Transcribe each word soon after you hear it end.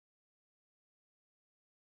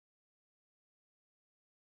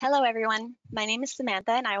Hello everyone, my name is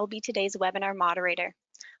Samantha and I will be today's webinar moderator.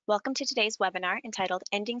 Welcome to today's webinar entitled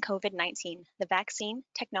Ending COVID-19, the Vaccine,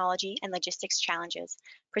 Technology, and Logistics Challenges,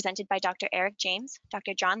 presented by Dr. Eric James,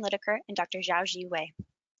 Dr. John Litaker, and Dr. Xiaoxi Wei.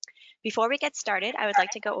 Before we get started, I would like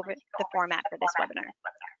to go over the format for this webinar.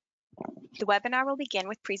 The webinar will begin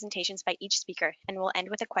with presentations by each speaker and will end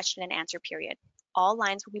with a question and answer period. All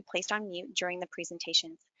lines will be placed on mute during the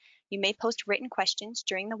presentations. You may post written questions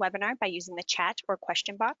during the webinar by using the chat or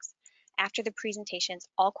question box. After the presentations,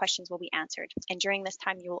 all questions will be answered. And during this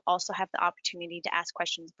time, you will also have the opportunity to ask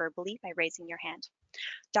questions verbally by raising your hand.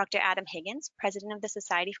 Dr. Adam Higgins, President of the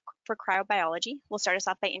Society for Cryobiology, will start us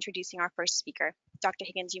off by introducing our first speaker. Dr.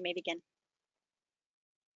 Higgins, you may begin.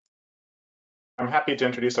 I'm happy to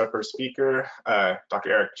introduce our first speaker, Dr.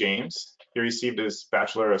 Eric James. He received his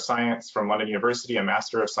Bachelor of Science from London University, a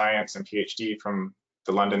Master of Science and PhD from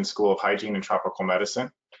the London School of Hygiene and Tropical Medicine.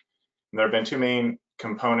 And there have been two main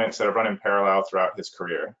components that have run in parallel throughout his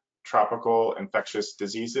career: tropical infectious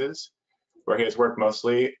diseases, where he has worked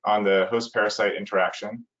mostly on the host-parasite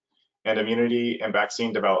interaction, and immunity and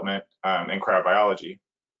vaccine development in cryobiology.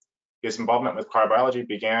 His involvement with cryobiology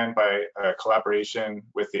began by a collaboration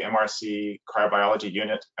with the MRC cryobiology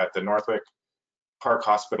unit at the Northwick Park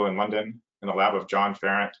Hospital in London in the lab of John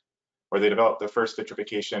Ferrant, where they developed the first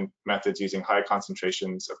vitrification methods using high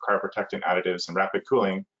concentrations of cryoprotectant additives and rapid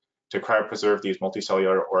cooling to cryopreserve these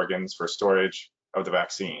multicellular organs for storage of the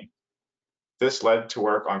vaccine. This led to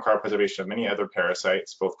work on cryopreservation of many other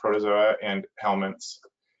parasites, both protozoa and helminths,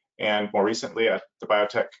 and more recently at the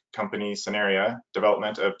biotech company Sanaria,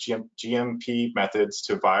 development of GMP methods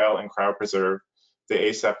to vial and cryopreserve the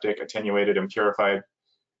aseptic, attenuated, and purified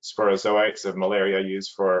sporozoites of malaria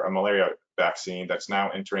used for a malaria vaccine that's now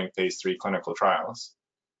entering phase 3 clinical trials.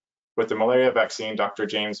 With the malaria vaccine, Dr.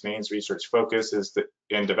 James' main research focus is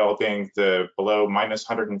in developing the below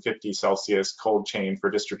 -150°C cold chain for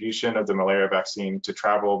distribution of the malaria vaccine to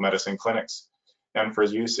travel medicine clinics and for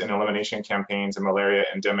use in elimination campaigns in malaria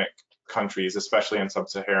endemic countries, especially in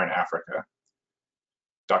sub-Saharan Africa.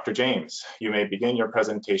 Dr. James, you may begin your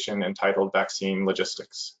presentation entitled Vaccine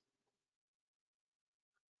Logistics.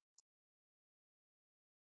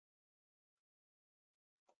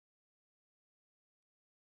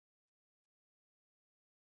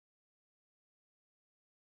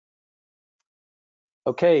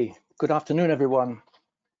 Okay, good afternoon, everyone.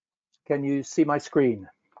 Can you see my screen?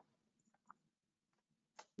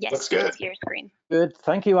 Yes, looks good. See your screen. Good,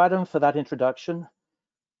 thank you, Adam, for that introduction.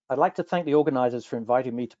 I'd like to thank the organizers for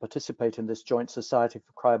inviting me to participate in this joint Society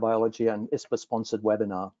for Cryobiology and ISPA-sponsored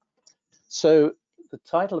webinar. So the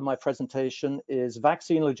title of my presentation is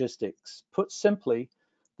Vaccine Logistics. Put simply,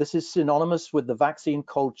 this is synonymous with the vaccine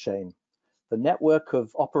cold chain, the network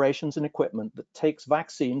of operations and equipment that takes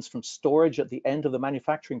vaccines from storage at the end of the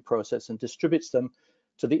manufacturing process and distributes them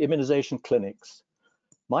to the immunization clinics.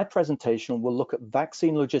 My presentation will look at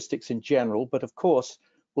vaccine logistics in general, but of course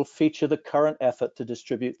will feature the current effort to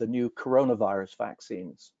distribute the new coronavirus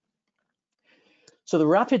vaccines. So the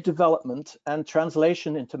rapid development and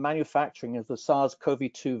translation into manufacturing of the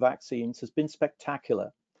SARS-CoV-2 vaccines has been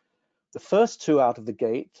spectacular. The first two out of the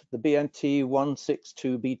gate, the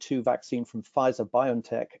BNT162b2 vaccine from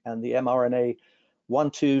Pfizer-BioNTech and the mRNA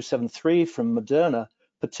 1273 from Moderna,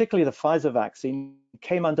 particularly the Pfizer vaccine,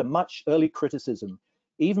 came under much early criticism,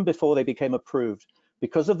 even before they became approved,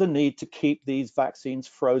 because of the need to keep these vaccines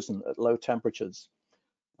frozen at low temperatures.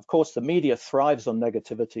 Of course, the media thrives on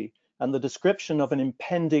negativity, and the description of an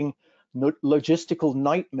impending logistical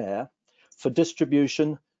nightmare for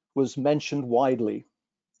distribution was mentioned widely.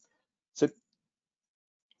 So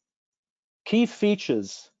key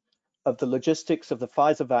features of the logistics of the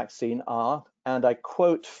Pfizer vaccine are, and I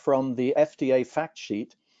quote from the FDA fact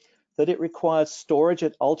sheet, that it requires storage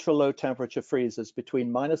at ultra low temperature freezers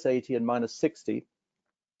between -80 and -60,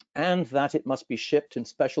 and that it must be shipped in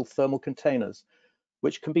special thermal containers,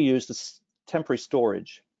 which can be used as temporary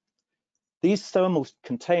storage. These thermal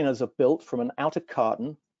containers are built from an outer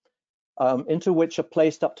carton into which are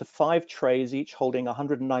placed up to 5 trays, each holding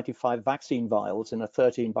 195 vaccine vials in a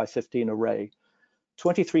 13 by 15 array.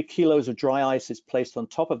 23 kilos of dry ice is placed on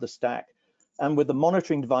top of the stack, and with the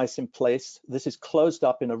monitoring device in place, this is closed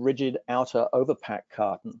up in a rigid outer overpack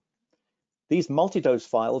carton. These multi-dose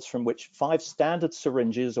vials, from which 5 standard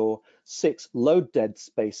syringes or 6 low dead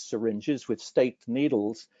space syringes with staked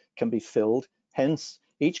needles can be filled, hence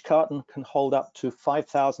each carton can hold up to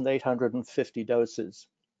 5,850 doses.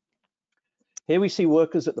 Here we see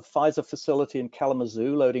workers at the Pfizer facility in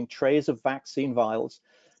Kalamazoo loading trays of vaccine vials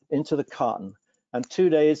into the carton. And 2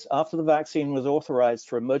 days after the vaccine was authorized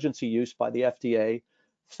for emergency use by the FDA,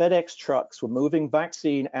 FedEx trucks were moving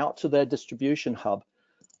vaccine out to their distribution hub.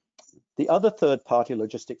 The other third-party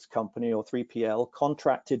logistics company, or 3PL,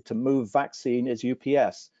 contracted to move vaccine is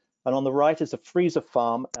UPS, and on the right is a freezer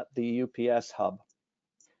farm at the UPS hub.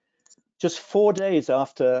 Just 4 days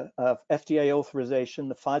after FDA authorization,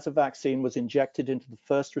 the Pfizer vaccine was injected into the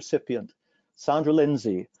first recipient, Sandra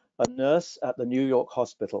Lindsay, a nurse at the New York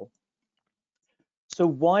hospital. So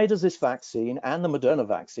why does this vaccine and the Moderna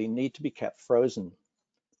vaccine need to be kept frozen?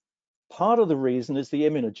 Part of the reason is the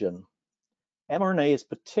immunogen. mRNA is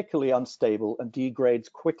particularly unstable and degrades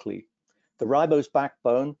quickly. The ribose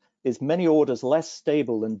backbone is many orders less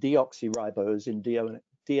stable than deoxyribose in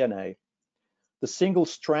DNA. The single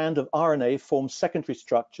strand of RNA forms secondary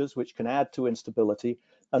structures which can add to instability,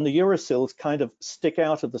 and the uracils kind of stick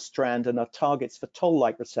out of the strand and are targets for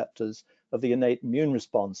toll-like receptors of the innate immune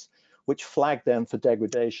response, which flag them for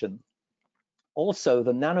degradation. Also,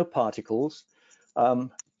 the nanoparticles,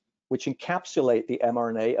 which encapsulate the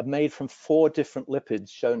mRNA, are made from 4 different lipids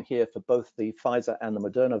shown here for both the Pfizer and the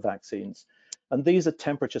Moderna vaccines, and these are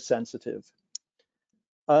temperature sensitive.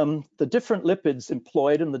 The different lipids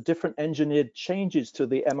employed and the different engineered changes to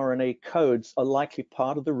the mRNA codes are likely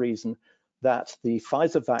part of the reason that the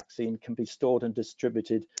Pfizer vaccine can be stored and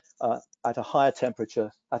distributed at a higher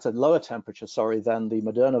temperature, at a lower temperature, than the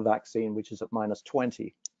Moderna vaccine, which is at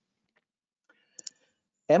 -20.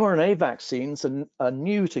 mRNA vaccines are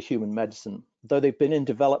new to human medicine, though they've been in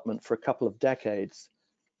development for a couple of decades.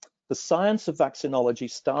 The science of vaccinology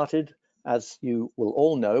started, as you will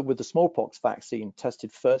all know, with the smallpox vaccine,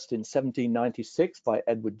 tested first in 1796 by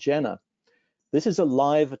Edward Jenner. This is a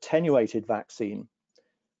live attenuated vaccine.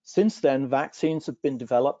 Since then, vaccines have been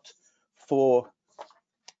developed for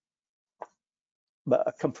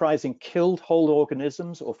comprising killed whole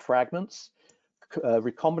organisms or fragments,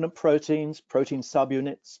 recombinant proteins, protein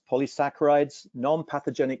subunits, polysaccharides,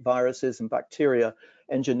 non-pathogenic viruses and bacteria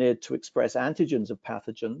engineered to express antigens of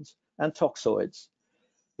pathogens, and toxoids.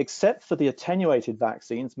 Except for the attenuated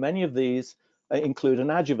vaccines, many of these include an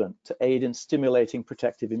adjuvant to aid in stimulating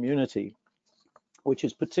protective immunity, which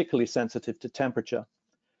is particularly sensitive to temperature.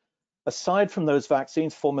 Aside from those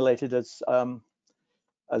vaccines formulated as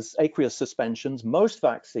aqueous suspensions, most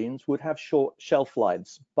vaccines would have short shelf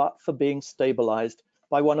lives, but for being stabilized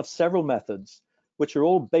by one of several methods, which are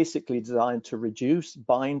all basically designed to reduce,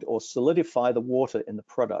 bind, or solidify the water in the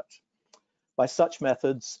product. By such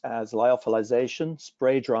methods as lyophilization,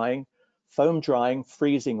 spray drying, foam drying,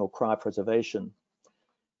 freezing, or cryopreservation.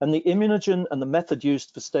 And the immunogen and the method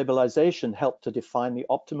used for stabilization help to define the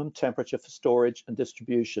optimum temperature for storage and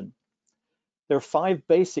distribution. There are 5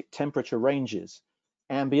 basic temperature ranges: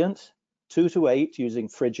 ambient, 2 to 8 using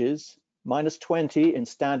fridges, -20 in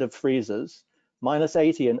standard freezers,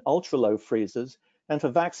 -80 in ultra-low freezers, and for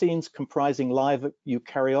vaccines comprising live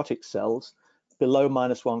eukaryotic cells, below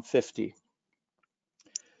 -150.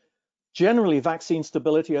 Generally, vaccine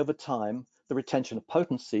stability over time, the retention of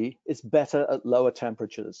potency, is better at lower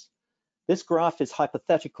temperatures. This graph is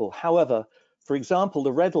hypothetical. However, for example,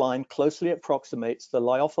 the red line closely approximates the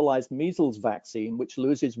lyophilized measles vaccine, which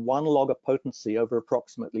loses 1 log of potency over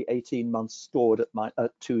approximately 18 months stored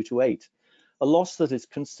at 2 to 8, a loss that is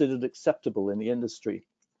considered acceptable in the industry.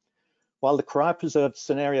 While the cryopreserved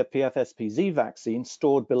Sanaria PFS-PZ vaccine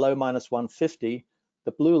stored below -150,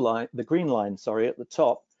 the green line, at the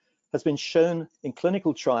top, has been shown in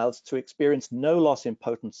clinical trials to experience no loss in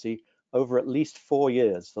potency over at least 4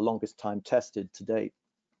 years, the longest time tested to date.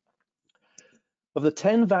 Of the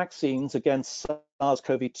 10 vaccines against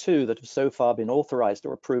SARS-CoV-2 that have so far been authorized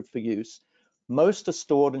or approved for use, most are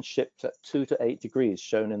stored and shipped at 2 to 8 degrees,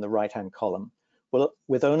 shown in the right-hand column,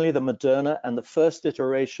 with only the Moderna and the first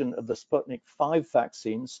iteration of the Sputnik 5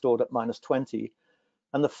 vaccine stored at -20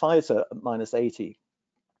 and the Pfizer at -80.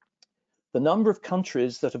 The number of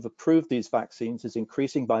countries that have approved these vaccines is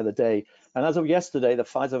increasing by the day, and as of yesterday, the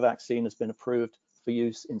Pfizer vaccine has been approved for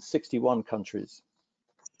use in 61 countries.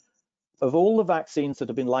 Of all the vaccines that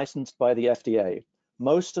have been licensed by the FDA,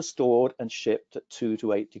 most are stored and shipped at 2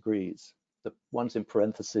 to 8 degrees. The ones in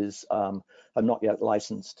parentheses are not yet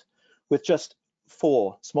licensed, with just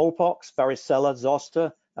 4, smallpox, varicella,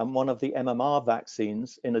 zoster, and one of the MMR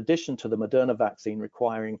vaccines, in addition to the Moderna vaccine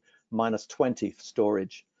requiring -20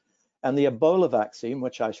 storage, and the Ebola vaccine,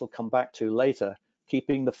 which I shall come back to later,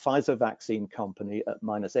 keeping the Pfizer vaccine company at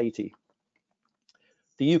 -80.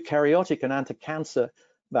 The eukaryotic and anti-cancer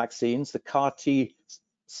vaccines, the CAR-T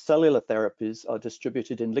cellular therapies, are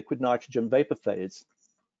distributed in liquid nitrogen vapor phase.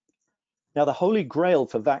 Now, the holy grail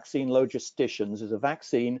for vaccine logisticians is a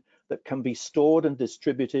vaccine that can be stored and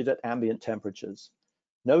distributed at ambient temperatures.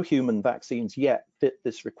 No human vaccines yet fit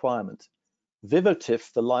this requirement.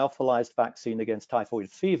 Vivotif, the lyophilized vaccine against typhoid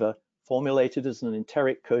fever, formulated as an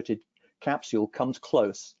enteric-coated capsule, comes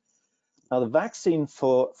close. Now, the vaccine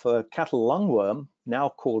for cattle lungworm, now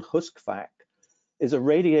called Huskvac, is a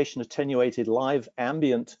radiation-attenuated live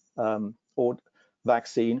ambient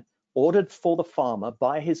vaccine ordered for the farmer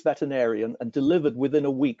by his veterinarian and delivered within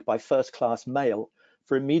a week by first-class mail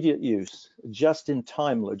for immediate use,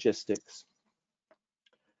 just-in-time logistics.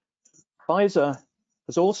 Pfizer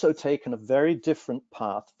has also taken a very different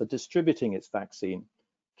path for distributing its vaccine,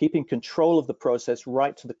 keeping control of the process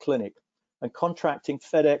right to the clinic and contracting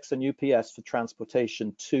FedEx and UPS for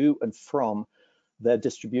transportation to and from their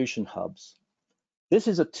distribution hubs. This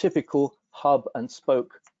is a typical hub and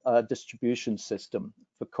spoke distribution system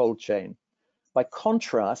for cold chain. By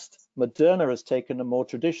contrast, Moderna has taken a more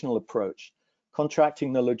traditional approach,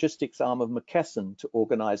 contracting the logistics arm of McKesson to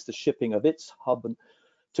organize the shipping of its hub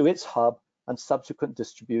and subsequent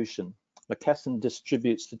distribution. McKesson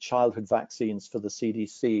distributes the childhood vaccines for the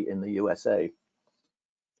CDC in the USA.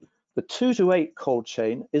 The 2 to 8 cold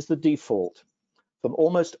chain is the default from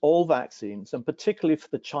almost all vaccines, and particularly for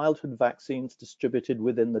the childhood vaccines distributed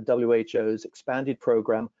within the WHO's expanded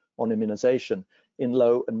program on immunization in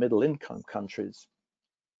low and middle income countries.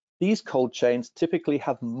 These cold chains typically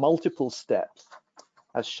have multiple steps,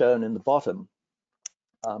 as shown in the bottom,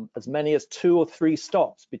 as many as 2 or 3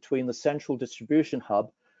 stops between the central distribution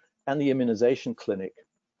hub and the immunization clinic.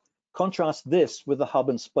 Contrast this with the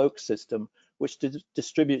hub and spoke system, which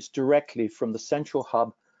distributes directly from the central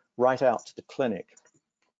hub right out to the clinic.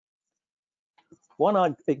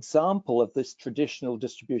 One example of this traditional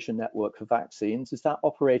distribution network for vaccines is that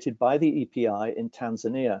operated by the EPI in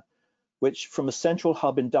Tanzania, which from a central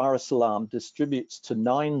hub in Dar es Salaam distributes to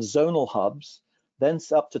 9 zonal hubs, then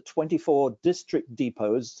up to 24 district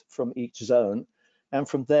depots from each zone, and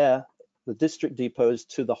from there, the district depots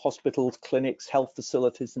to the hospitals, clinics, health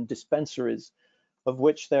facilities, and dispensaries, of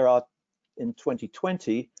which there are in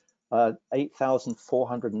 2020,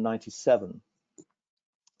 8,497.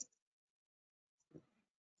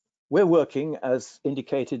 We're working, as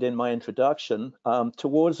indicated in my introduction,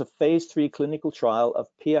 towards a phase 3 clinical trial of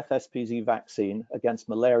PFSPZ vaccine against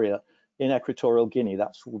malaria in Equatorial Guinea.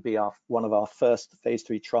 That will be one of our first phase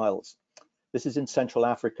 3 trials. This is in Central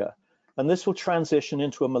Africa. And this will transition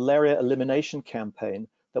into a malaria elimination campaign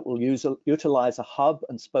that will utilize a hub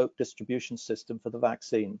and spoke distribution system for the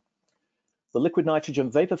vaccine. The liquid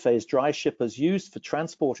nitrogen vapor phase dry shippers used for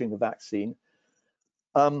transporting the vaccine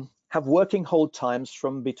have working hold times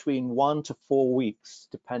from between 1 to 4 weeks,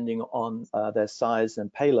 depending on their size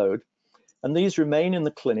and payload. And these remain in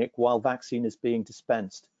the clinic while vaccine is being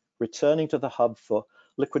dispensed, returning to the hub for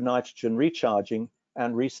liquid nitrogen recharging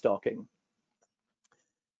and restocking.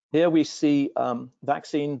 Here we see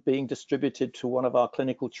vaccine being distributed to one of our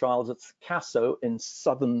clinical trials at Kasso in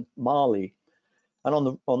southern Mali.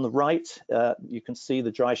 And on the right, you can see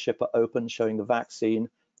the dry shipper open, showing the vaccine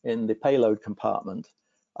in the payload compartment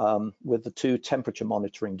with the 2 temperature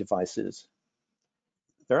monitoring devices.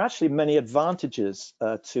 There are actually many advantages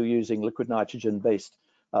to using liquid nitrogen-based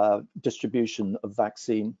distribution of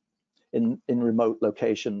vaccine in remote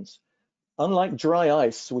locations. Unlike dry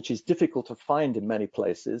ice, which is difficult to find in many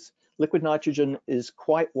places, liquid nitrogen is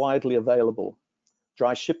quite widely available.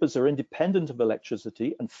 Dry shippers are independent of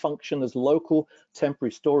electricity and function as local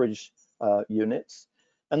temporary storage units,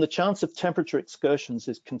 and the chance of temperature excursions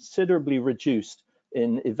is considerably reduced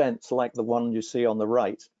in events like the one you see on the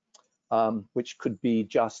right, which could be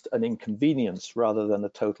just an inconvenience rather than a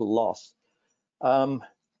total loss.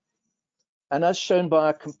 And as shown by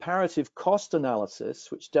a comparative cost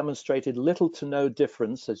analysis, which demonstrated little to no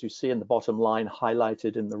difference, as you see in the bottom line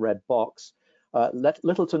highlighted in the red box,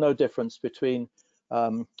 little to no difference between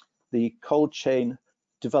the cold chain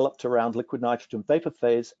developed around liquid nitrogen vapor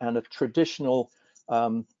phase and a traditional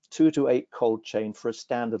 2 to 8 cold chain for a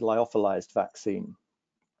standard lyophilized vaccine.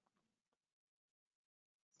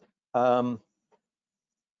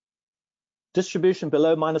 Distribution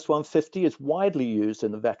below -150 is widely used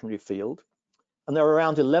in the veterinary field, and there are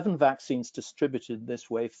around 11 vaccines distributed this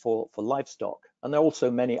way for livestock, and there are also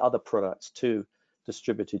many other products too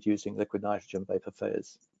distributed using liquid nitrogen vapor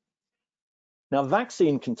phase. Now,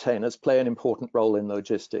 vaccine containers play an important role in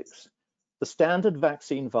logistics. The standard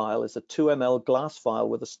vaccine vial is a 2 ml glass vial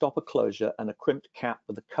with a stopper closure and a crimped cap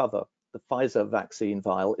with a cover. The Pfizer vaccine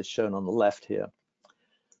vial is shown on the left here.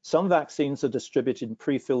 Some vaccines are distributed in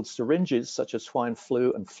pre-filled syringes, such as swine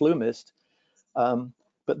flu and FluMist,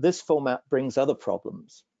 but this format brings other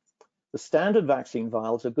problems. The standard vaccine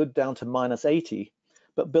vials are good down to -80,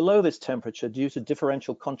 but below this temperature, due to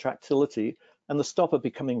differential contractility and the stopper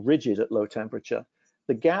becoming rigid at low temperature,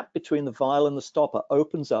 the gap between the vial and the stopper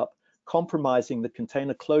opens up, compromising the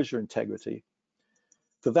container closure integrity.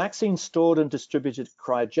 For vaccines stored and distributed at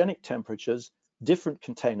cryogenic temperatures, different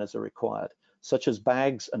containers are required, such as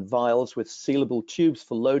bags and vials with sealable tubes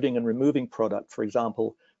for loading and removing product, for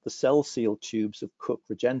example, the cell-sealed tubes of Cook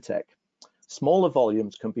Regentec. Smaller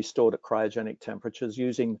volumes can be stored at cryogenic temperatures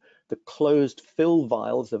using the closed fill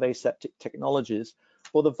vials of aseptic technologies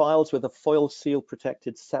or the vials with a foil seal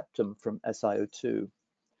protected septum from SiO2.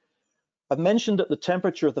 I've mentioned that the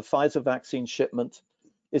temperature of the Pfizer vaccine shipment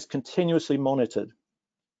is continuously monitored.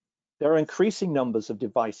 There are increasing numbers of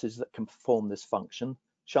devices that can perform this function,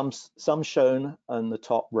 some shown on the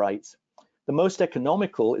top right. The most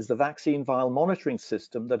economical is the vaccine vial monitoring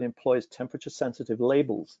system that employs temperature-sensitive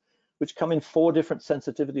labels, which come in 4 different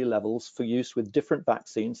sensitivity levels for use with different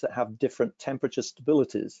vaccines that have different temperature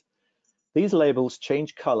stabilities. These labels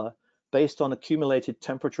change color based on accumulated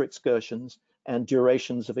temperature excursions and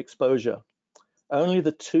durations of exposure. Only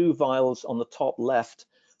the 2 vials on the top left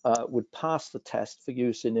would pass the test for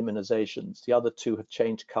use in immunizations. The other 2 have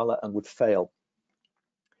changed color and would fail.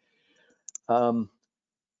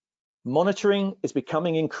 Monitoring is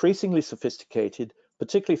becoming increasingly sophisticated,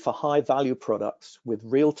 particularly for high-value products with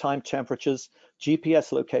real-time temperatures,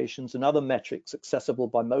 GPS locations, and other metrics accessible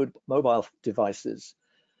by mobile devices.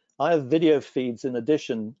 I have video feeds in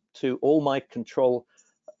addition to all my control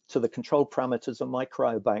parameters of my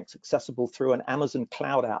cryobanks accessible through an Amazon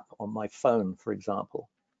Cloud app on my phone, for example.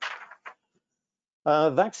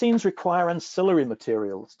 Vaccines require ancillary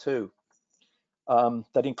materials too.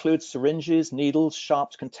 That includes syringes, needles,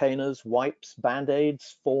 sharps containers, wipes,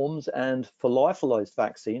 band-aids, forms, and for lyophilized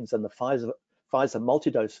vaccines and the Pfizer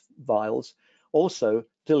multidose vials, also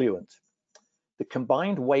diluent. The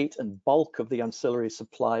combined weight and bulk of the ancillary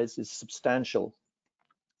supplies is substantial.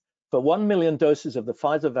 For 1 million doses of the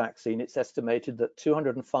Pfizer vaccine, it's estimated that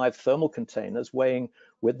 205 thermal containers weighing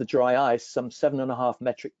with the dry ice some 7.5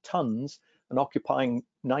 metric tons and occupying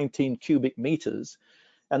 19 cubic meters,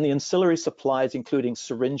 and the ancillary supplies, including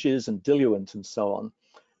syringes and diluent and so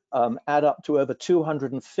on, add up to over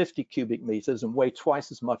 250 cubic meters and weigh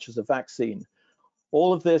twice as much as a vaccine.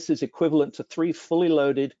 All of this is equivalent to 3 fully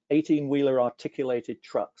loaded 18-wheeler articulated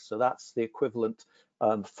trucks. So that's the equivalent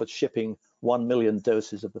for shipping 1 million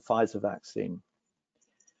doses of the Pfizer vaccine.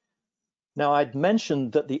 Now, I'd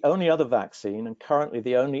mentioned that the only other vaccine, and currently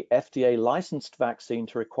the only FDA licensed vaccine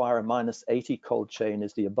to require a -80 cold chain,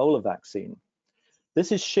 is the Ebola vaccine.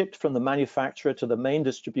 This is shipped from the manufacturer to the main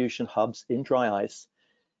distribution hubs in dry ice,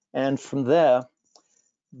 and from there,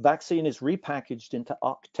 vaccine is repackaged into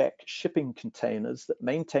Arctec shipping containers that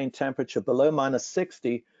maintain temperature below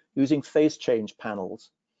 -60 using phase change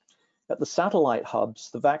panels. At the satellite hubs,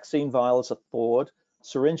 the vaccine vials are thawed,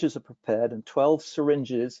 syringes are prepared, and 12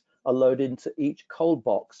 syringes are loaded into each cold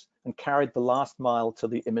box and carried the last mile to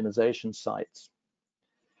the immunization sites.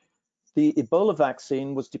 The Ebola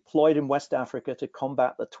vaccine was deployed in West Africa to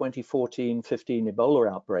combat the 2014-15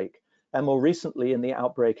 Ebola outbreak, and more recently in the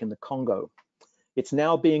outbreak in the Congo. It's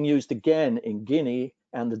now being used again in Guinea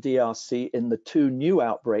and the DRC in the 2 new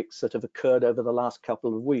outbreaks that have occurred over the last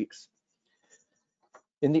couple of weeks.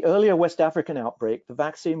 In the earlier West African outbreak, the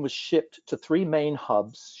vaccine was shipped to 3 main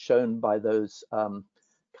hubs shown by those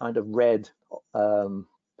kind of red,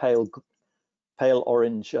 pale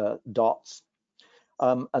orange dots.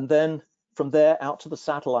 And then from there out to the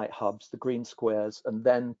satellite hubs, the green squares, and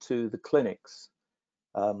then to the clinics.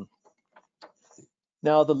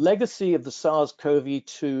 Now, the legacy of the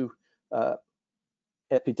SARS-CoV-2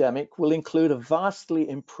 epidemic will include a vastly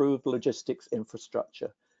improved logistics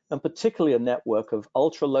infrastructure, and particularly a network of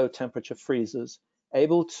ultra-low temperature freezers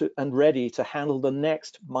able to and ready to handle the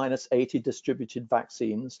next -80 distributed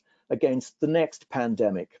vaccines against the next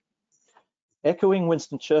pandemic. Echoing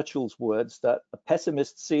Winston Churchill's words that a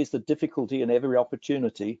pessimist sees the difficulty in every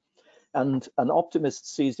opportunity and an optimist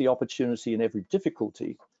sees the opportunity in every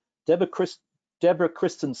difficulty, Deborah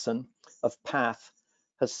Christensen of PATH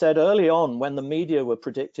has said early on, when the media were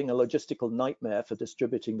predicting a logistical nightmare for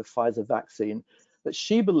distributing the Pfizer vaccine, that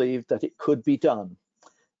she believed that it could be done.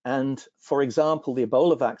 And for example, the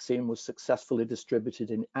Ebola vaccine was successfully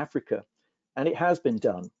distributed in Africa, and it has been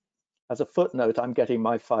done. As a footnote, I'm getting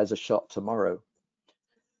my Pfizer shot tomorrow.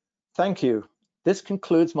 Thank you. This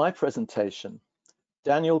concludes my presentation.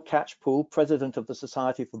 Daniel Catchpool, President of the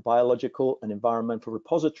Society for Biological and Environmental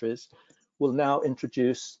Repositories, will now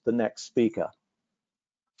introduce the next speaker.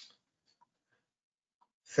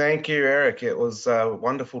 Thank you, Eric. It was a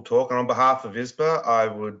wonderful talk. And on behalf of ISBA, I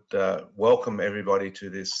would welcome everybody to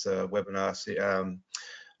this webinar.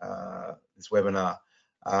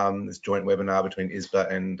 this joint webinar between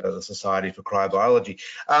ISBA and the Society for Cryobiology.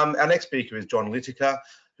 Our next speaker is John Litaker,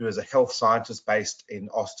 who is a health scientist based in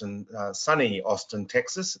Austin, sunny Austin,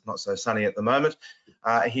 Texas. Not so sunny at the moment.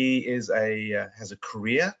 He has a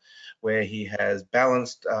career where he has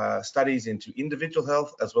balanced studies into individual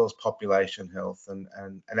health as well as population health, and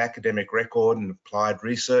an academic record and applied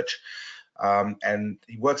research. And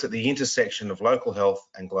he works at the intersection of local health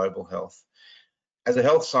and global health. As a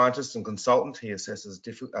health scientist and consultant, he assesses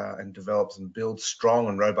and develops and builds strong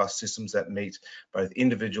and robust systems that meet both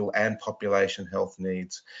individual and population health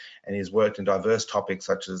needs. And he's worked in diverse topics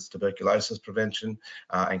such as tuberculosis prevention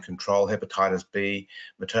and control, hepatitis B,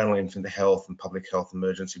 maternal infant health, and public health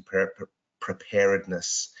emergency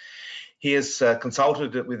preparedness. He has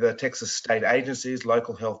consulted with the Texas state agencies,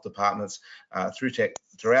 local health departments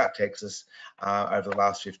throughout Texas over the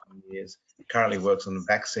last 15 years. He currently works on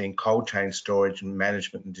vaccine cold chain storage,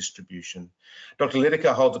 management and distribution. Dr.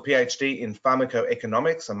 Litaker holds a PhD in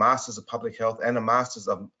pharmacoeconomics, a Master's of Public Health, and a Master's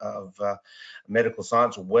of Medical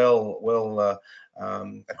Science, well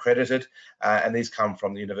accredited, and these come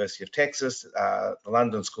from the University of Texas, the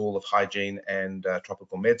London School of Hygiene and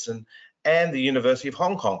Tropical Medicine, and the University of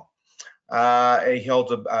Hong Kong. He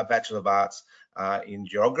holds a Bachelor of Arts in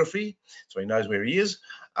Geography, so he knows where he is,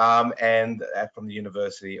 and from the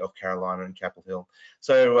University of Carolina in Chapel Hill.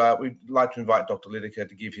 So we'd like to invite Dr. Litaker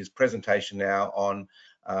to give his presentation now on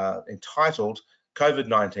entitled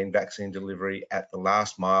COVID-19 Vaccine Delivery at the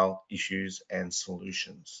Last Mile, Issues and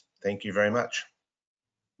Solutions. Thank you very much.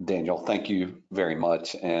 Daniel, thank you very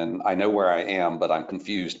much. And I know where I am, but I'm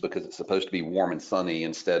confused because it's supposed to be warm and sunny.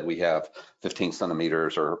 Instead, we have 15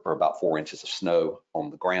 centimeters or about 4 inches of snow on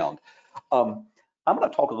the ground. I'm going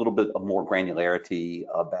to talk a little bit of more granularity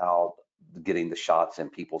about getting the shots in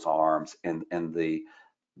people's arms. And the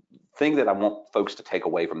thing that I want folks to take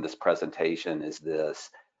away from this presentation is this,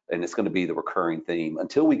 and it's going to be the recurring theme.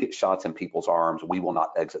 Until we get shots in people's arms, we will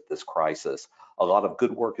not exit this crisis. A lot of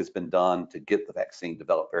good work has been done to get the vaccine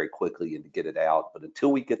developed very quickly and to get it out. But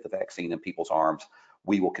until we get the vaccine in people's arms,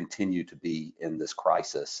 we will continue to be in this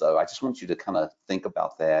crisis. So I just want you to kind of think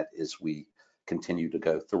about that as we continue to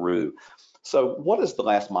go through. So what does the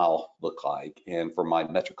last mile look like? And for my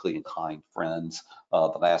metrically inclined friends,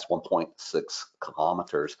 the last 1.6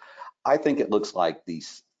 kilometers, I think it looks like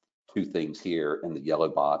these two things here in the yellow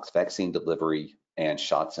box: vaccine delivery and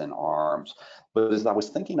shots in arms. But as I was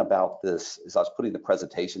thinking about this, as I was putting the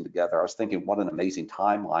presentation together, I was thinking what an amazing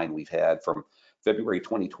timeline we've had from February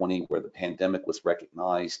 2020, where the pandemic was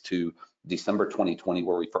recognized, to December 2020,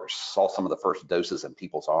 where we first saw some of the first doses in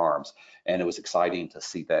people's arms. And it was exciting to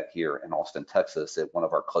see that here in Austin, Texas, at one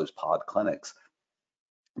of our closed pod clinics.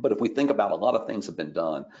 But if we think about, a lot of things have been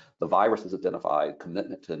done. The virus is identified,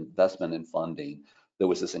 commitment to investment and funding. There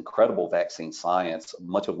was this incredible vaccine science,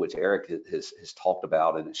 much of which Eric has talked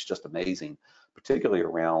about, and it's just amazing, particularly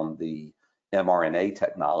around the mRNA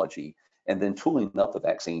technology, and then tooling up the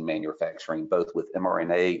vaccine manufacturing, both with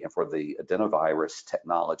mRNA and for the adenovirus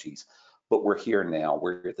technologies. But we're here now.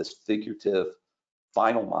 We're at this figurative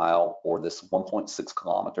final mile, or this 1.6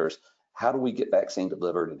 kilometers. How do we get vaccine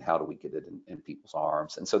delivered, and how do we get it in people's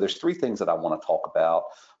arms? And so there's three things that I want to talk about.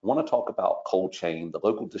 I want to talk about cold chain, the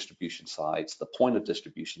local distribution sites, the point of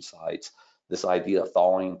distribution sites, this idea of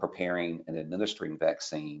thawing, preparing, and administering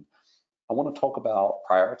vaccine. I want to talk about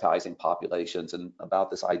prioritizing populations and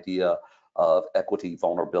about this idea of equity,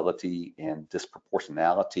 vulnerability, and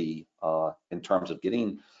disproportionality in terms of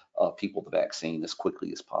getting people the vaccine as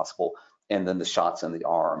quickly as possible. And then the shots in the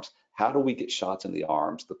arms. How do we get shots in the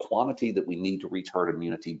arms? The quantity that we need to reach herd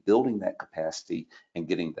immunity, building that capacity, and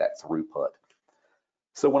getting that throughput.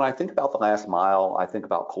 So when I think about the last mile, I think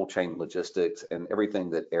about cold chain logistics, and everything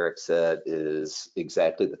that Eric said is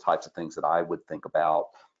exactly the types of things that I would think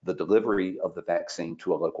about. The delivery of the vaccine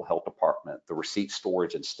to a local health department, the receipt,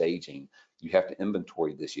 storage, and staging. You have to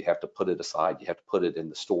inventory this, you have to put it aside, you have to put it in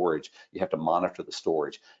the storage, you have to monitor the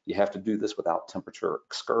storage. You have to do this without temperature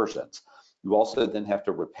excursions. You also then have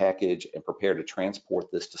to repackage and prepare to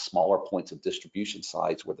transport this to smaller points of distribution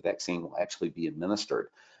sites where the vaccine will actually be administered.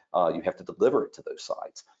 You have to deliver it to those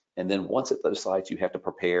sites. And then once at those sites, you have to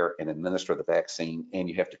prepare and administer the vaccine, and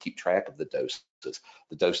you have to keep track of the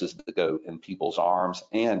doses that go in people's arms,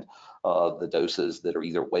 and the doses that are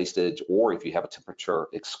either wastage, or if you have a temperature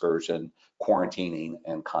excursion, quarantining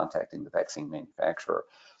and contacting the vaccine manufacturer.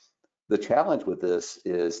 The challenge with this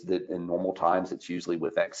is that in normal times, it's usually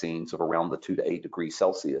with vaccines of around the 2 to 8 degrees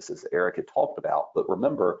Celsius, as Eric had talked about. But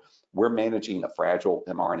remember, we're managing a fragile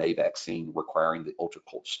mRNA vaccine requiring the ultra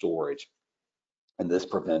cold storage. And this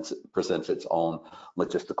presents its own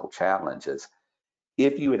logistical challenges.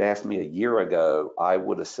 If you had asked me a year ago, I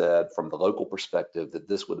would have said from the local perspective that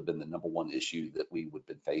this would have been the #1 issue that we would have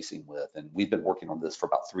been facing with. And we've been working on this for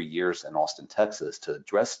about 3 years in Austin, Texas to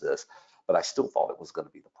address this, but I still thought it was going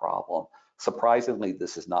to be the problem. Surprisingly,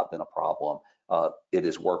 this has not been a problem. It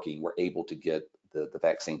is working. We're able to get the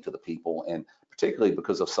vaccine to the people, and particularly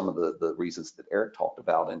because of some of the reasons that Eric talked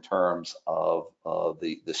about in terms of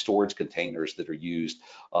the storage containers that are used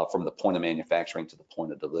from the point of manufacturing to the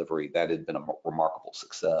point of delivery. That had been a remarkable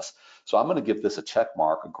success. So I'm going to give this a check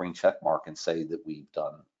mark, a green check mark, and say that we've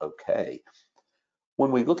done okay.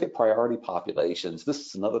 When we look at priority populations, this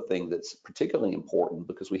is another thing that's particularly important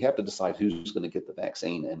because we have to decide who's going to get the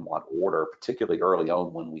vaccine in what order, particularly early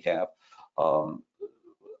on when we have a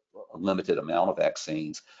limited amount of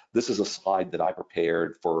vaccines. This is a slide that I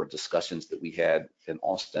prepared for discussions that we had in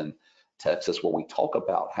Austin, Texas, where we talk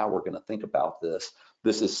about how we're going to think about this.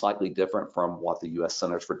 This is slightly different from what the U.S.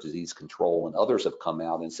 Centers for Disease Control and others have come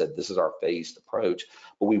out and said this is our phased approach,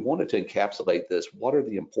 but we wanted to encapsulate this. What are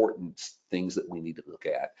the important things that we need to look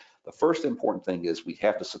at? The first important thing is we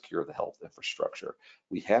have to secure the health infrastructure.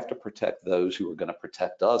 We have to protect those who are going to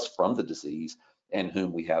protect us from the disease and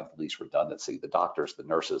whom we have the least redundancy: the doctors, the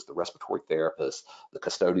nurses, the respiratory therapists, the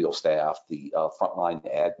custodial staff, the frontline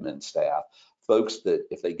admin staff, folks that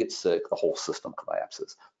if they get sick, the whole system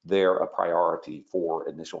collapses. They're a priority for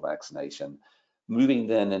initial vaccination. Moving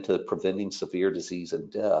then into preventing severe disease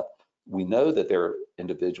and death, we know that there are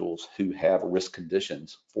individuals who have risk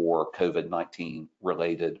conditions for COVID-19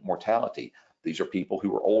 related mortality. These are people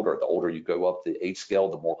who are older. The older you go up the age scale,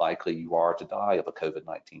 the more likely you are to die of a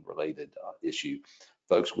COVID-19 related issue.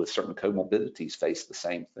 Folks with certain comorbidities face the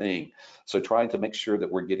same thing. So trying to make sure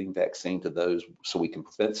that we're getting vaccine to those so we can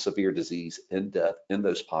prevent severe disease and death in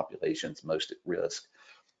those populations most at risk.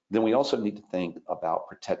 Then we also need to think about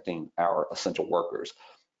protecting our essential workers,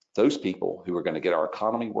 those people who are going to get our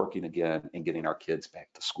economy working again and getting our kids back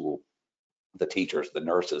to school. The teachers, the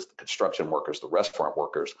nurses, the construction workers, the restaurant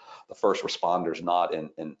workers, the first responders not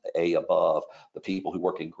in A above, the people who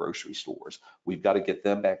work in grocery stores. We've got to get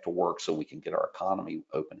them back to work so we can get our economy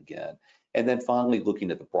open again. And then finally,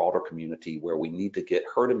 looking at the broader community where we need to get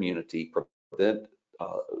herd immunity, prevent,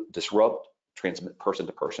 disrupt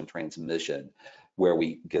person-to-person transmission, where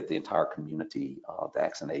we get the entire community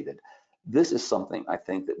vaccinated. This is something I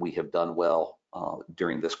think that we have done well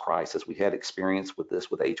during this crisis. We had experience with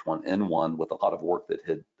this with H1N1 with a lot of work that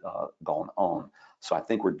had gone on. So I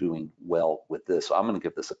think we're doing well with this. So I'm going to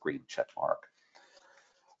give this a green check mark.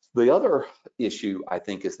 The other issue I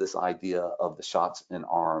think is this idea of the shots in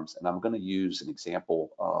arms. And I'm going to use an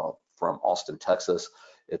example from Austin, Texas.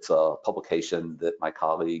 It's a publication that my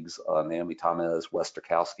colleagues, Naomi Tamez, Wes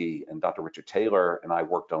Strakowski, and Dr. Richard Taylor and I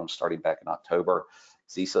worked on starting back in October.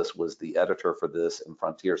 Zisas was the editor for this in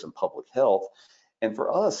Frontiers in Public Health. And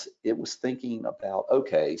for us, it was thinking about,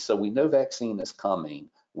 okay, so we know vaccine is coming.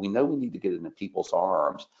 We know we need to get it in people's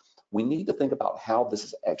arms. We need to think about how this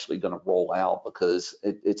is actually going to roll out, because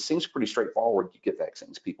it seems pretty straightforward. You get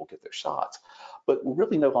vaccines, people get their shots. But we're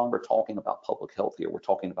really no longer talking about public health here. We're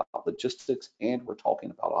talking about logistics, and we're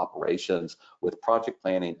talking about operations with project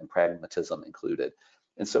planning and pragmatism included.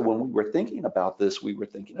 And so when we were thinking about this, we were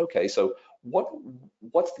thinking, okay, so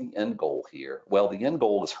what's the end goal here? Well, the end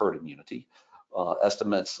goal is herd immunity.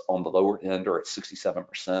 Estimates on the lower end are at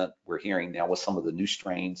 67%. We're hearing now with some of the new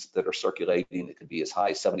strains that are circulating, it could be as high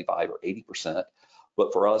as 75 or 80%.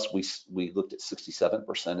 But for us, we looked at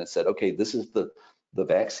 67% and said, okay, this is the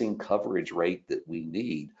vaccine coverage rate that we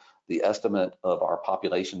need. The estimate of our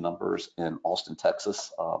population numbers in Austin,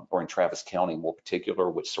 Texas, or in Travis County more particular,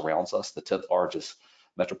 which surrounds us, the 10th largest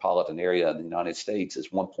metropolitan area in the United States, is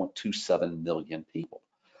 1.27 million people.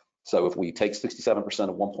 So if we take 67%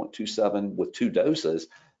 of 1.27 with 2 doses,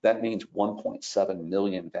 that means 1.7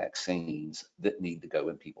 million vaccines that need to go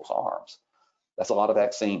in people's arms. That's a lot of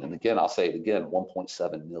vaccine. And again, I'll say it again,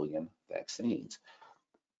 1.7 million vaccines.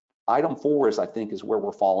 Item 4 is, I think, is where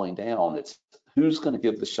we're falling down. It's who's going to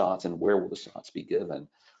give the shots and where will the shots be given.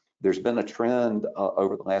 There's been a trend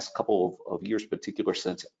over the last couple of years, particularly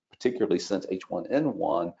since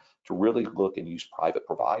H1N1, to really look and use private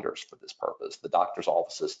providers for this purpose, the doctor's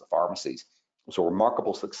offices, the pharmacies. So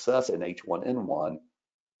remarkable success in H1N1,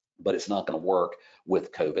 but it's not going to work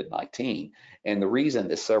with COVID-19. And the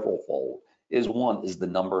reason is several-fold. One is the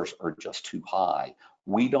numbers are just too high.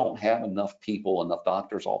 We don't have enough people, enough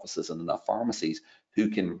doctors' offices, and enough pharmacies who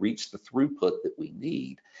can reach the throughput that we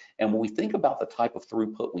need. And when we think about the type of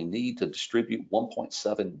throughput we need to distribute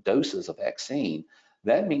 1.7 doses of vaccine,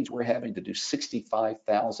 that means we're having to do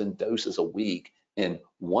 65,000 doses a week in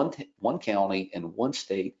one county, in one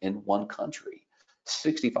state, in one country.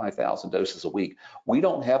 65,000 doses a week. We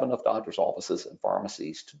don't have enough doctors' offices and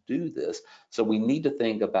pharmacies to do this. So we need to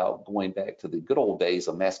think about going back to the good old days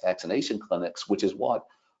of mass vaccination clinics, which is what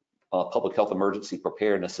public health emergency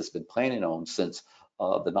preparedness has been planning on since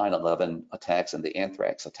the 9/11 attacks and the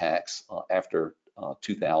anthrax attacks after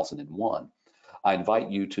 2001. I invite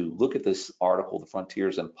you to look at this article, the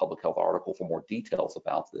Frontiers in Public Health article, for more details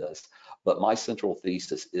about this. But my central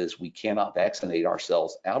thesis is we cannot vaccinate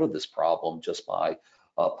ourselves out of this problem just by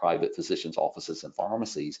private physicians' offices and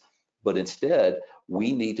pharmacies. But instead,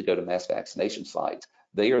 we need to go to mass vaccination sites.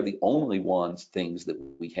 They are the only things that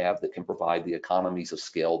we have that can provide the economies of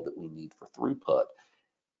scale that we need for throughput.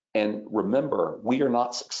 And remember, we are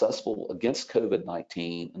not successful against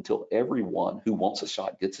COVID-19 until everyone who wants a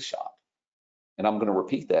shot gets a shot. And I'm going to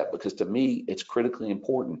repeat that because to me, it's critically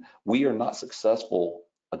important. We are not successful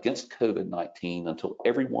against COVID-19 until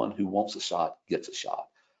everyone who wants a shot gets a shot.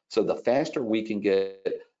 So the faster we can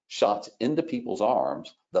get shots into people's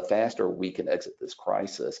arms, the faster we can exit this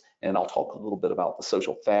crisis. And I'll talk a little bit about the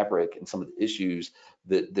social fabric and some of the issues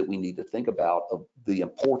that we need to think about of the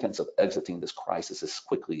importance of exiting this crisis as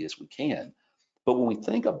quickly as we can. But when we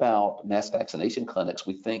think about mass vaccination clinics,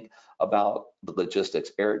 we think about the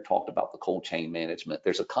logistics. Eric talked about the cold chain management.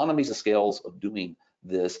 There's economies of scales of doing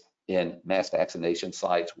this in mass vaccination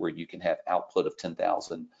sites where you can have output of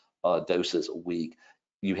 10,000 doses a week.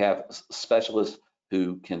 You have specialists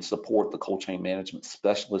who can support the cold chain management,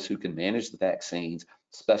 specialists who can manage the vaccines,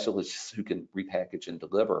 specialists who can repackage and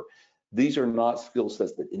deliver. These are not skill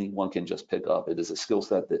sets that anyone can just pick up. It is a skill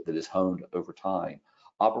set that is honed over time.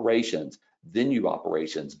 Operations, venue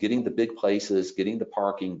operations, getting the big places, getting the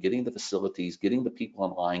parking, getting the facilities, getting the people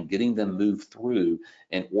in line, getting them moved through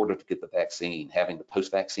in order to get the vaccine, having the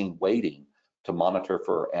post-vaccine waiting to monitor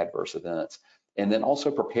for adverse events, and then also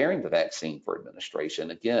preparing the vaccine for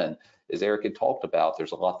administration. Again, as Eric had talked about,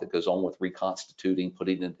 there's a lot that goes on with reconstituting,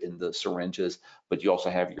 putting it in the syringes, but you also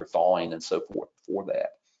have your thawing and so forth for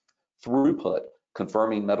that. Throughput,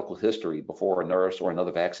 confirming medical history before a nurse or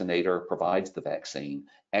another vaccinator provides the vaccine,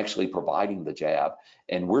 actually providing the jab.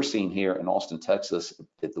 And we're seeing here in Austin, Texas,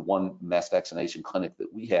 at the one mass vaccination clinic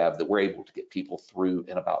that we have, that we're able to get people through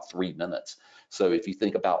in about 3 minutes. So if you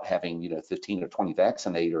think about having 15 or 20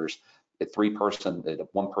 vaccinators at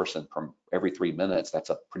one person from every 3 minutes, that's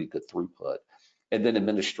a pretty good throughput. And then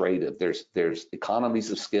administrative, there's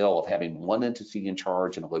economies of scale of having one entity in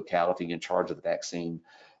charge and a locality in charge of the vaccine,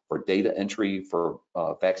 for data entry, for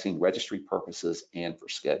vaccine registry purposes, and for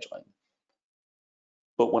scheduling.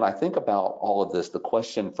 But when I think about all of this, the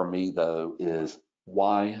question for me, though, is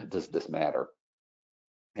why does this matter?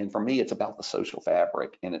 And for me, it's about the social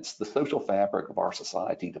fabric, and it's the social fabric of our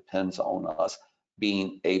society depends on us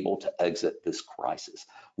being able to exit this crisis.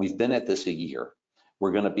 We've been at this a year.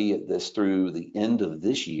 We're going to be at this through the end of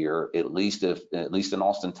this year, at least in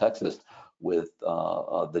Austin, Texas, with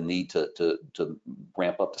the need to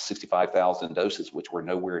ramp up to 65,000 doses, which we're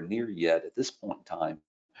nowhere near yet at this point in time.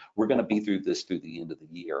 We're going to be through this through the end of the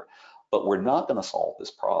year, but we're not going to solve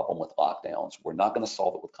this problem with lockdowns. We're not going to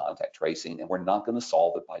solve it with contact tracing, and we're not going to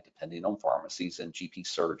solve it by depending on pharmacies and GP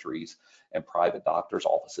surgeries and private doctors'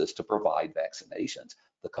 offices to provide vaccinations.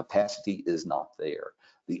 The capacity is not there.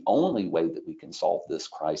 The only way that we can solve this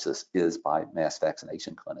crisis is by mass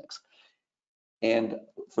vaccination clinics. And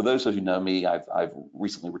for those of you who know me, I've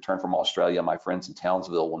recently returned from Australia. My friends in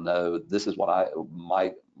Townsville will know this is what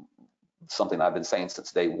something I've been saying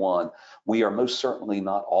since day one. We are most certainly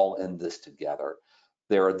not all in this together.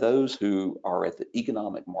 There are those who are at the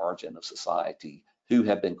economic margin of society who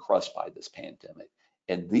have been crushed by this pandemic.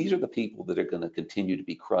 And these are the people that are going to continue to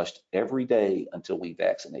be crushed every day until we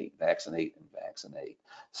vaccinate.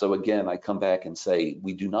 So again, I come back and say,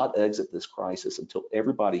 we do not exit this crisis until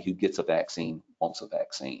everybody who gets a vaccine wants a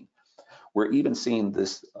vaccine. We're even seeing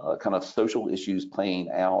this kind of social issues playing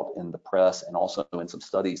out in the press and also in some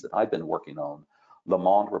studies that I've been working on. Le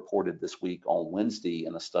Monde reported this week on Wednesday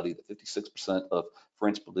in a study that 56% of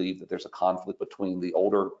French believe that there's a conflict between the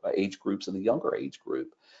older age groups and the younger age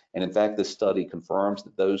group. And in fact, this study confirms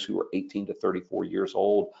that those who are 18 to 34 years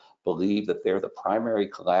old believe that they're the primary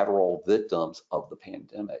collateral victims of the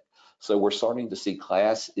pandemic. So we're starting to see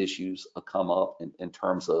class issues come up in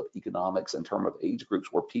terms of economics, in terms of age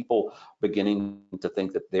groups, where people beginning to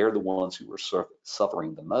think that they're the ones who are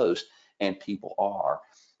suffering the most, and people are.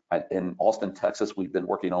 In Austin, Texas, we've been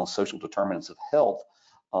working on social determinants of health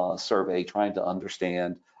survey, trying to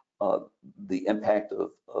understand the impact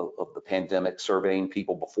of the pandemic, surveying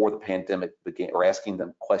people before the pandemic began, or asking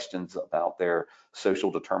them questions about their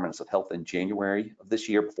social determinants of health in January of this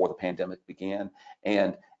year before the pandemic began,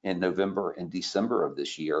 and in November and December of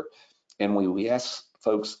this year. And when we asked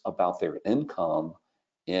folks about their income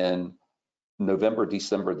in November,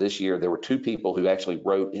 December this year, there were 2 people who actually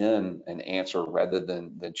wrote in an answer rather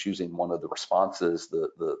than choosing one of the responses,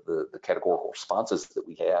 the categorical responses that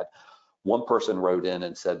we had. One person wrote in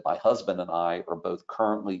and said, my husband and I are both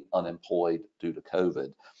currently unemployed due to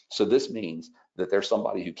COVID. So this means that there's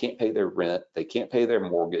somebody who can't pay their rent, they can't pay their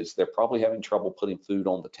mortgage, they're probably having trouble putting food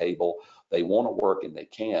on the table, they want to work and they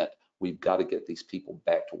can't. We've got to get these people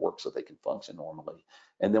back to work so they can function normally.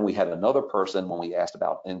 And then we had another person, when we asked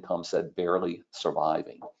about income, said barely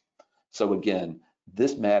surviving. So again,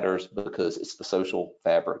 this matters because it's the social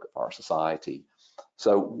fabric of our society.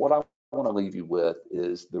 So what I want to leave you with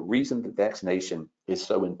is the reason that vaccination is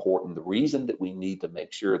so important, the reason that we need to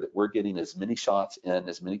make sure that we're getting as many shots in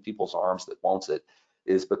as many people's arms that wants it,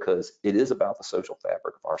 is because it is about the social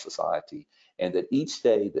fabric of our society, and that each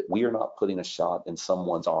day that we are not putting a shot in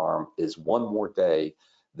someone's arm is one more day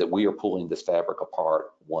that we are pulling this fabric apart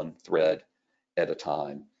one thread at a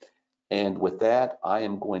time. And with that, I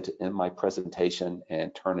am going to end my presentation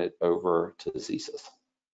and turn it over to Zisas.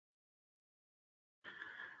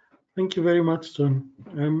 Thank you very much, John.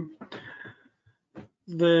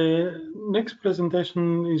 The next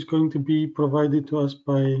presentation is going to be provided to us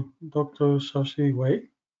by Dr. Xiaoxi Wei.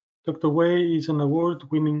 Dr. Wei is an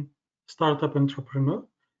award-winning startup entrepreneur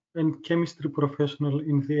and chemistry professional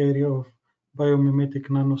in the area of biomimetic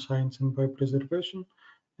nanoscience and biopreservation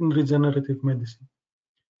and regenerative medicine.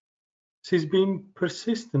 She's been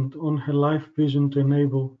persistent on her life vision to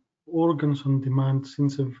enable organs on demand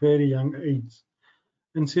since a very young age,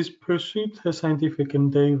 and she's pursued her scientific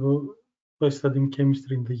endeavor by studying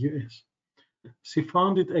chemistry in the US. She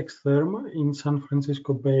founded X-Therma in San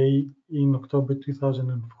Francisco Bay in October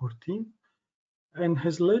 2014 and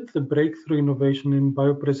has led the breakthrough innovation in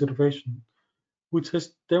biopreservation, which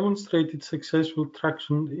has demonstrated successful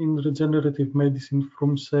traction in regenerative medicine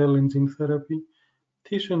from cell and gene therapy,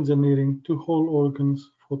 tissue engineering to whole organs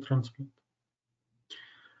for transplant.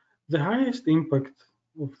 The highest impact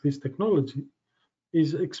of this technology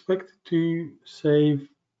is expected to save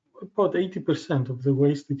about 80% of the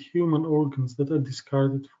wasted human organs that are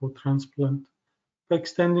discarded for transplant by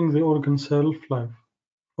extending the organ shelf life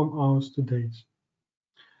from hours to days.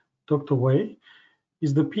 Dr. Wei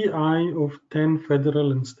is the PI of 10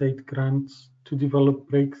 federal and state grants to develop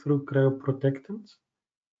breakthrough cryoprotectants.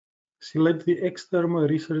 She led the X-Therma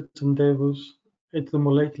research endeavors at the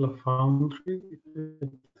Molecular Foundry at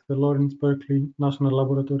the Lawrence Berkeley National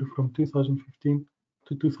Laboratory from 2015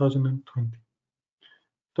 to 2020.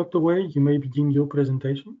 Dr. Wei, you may begin your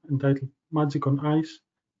presentation entitled Magic on Ice,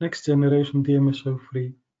 Next Generation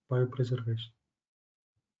DMSO-Free Biopreservation.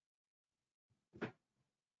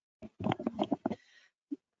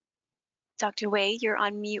 Dr. Wei, you're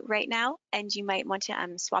on mute right now, and you might want to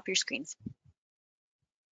swap your screens.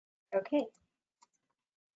 Okay.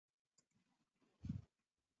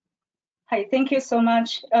 Hi, thank you so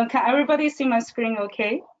much. Can everybody see my screen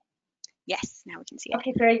okay? Yes, now we can see it.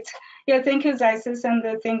 Okay, great. Yeah, thank you, Zisas,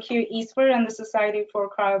 and thank you, ISPR and the Society for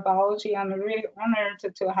Cryobiology. I'm really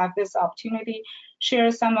honored to have this opportunity,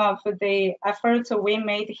 share some of the efforts we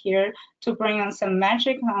made here to bring on some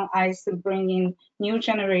magic on ice, bringing new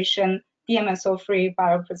generation DMSO-free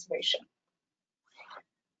biopreservation.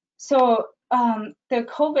 So the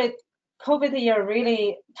COVID year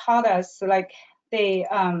really taught us, like, they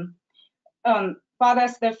brought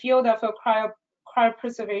us the field of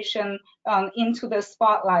cryopreservation into the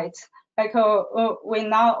spotlight. Like we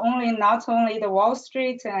not only the Wall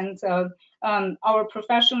Street and our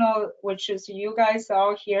professional, which is you guys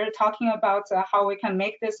all here talking about how we can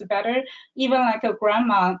make this better. Even like a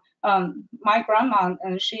grandma, my grandma,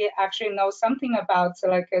 and she actually knows something about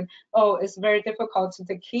like, oh, it's very difficult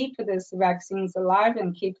to keep these vaccines alive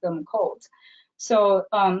and keep them cold. So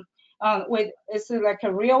it's like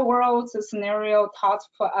a real world scenario taught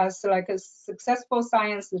for us, like a successful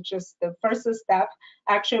science is just the first step.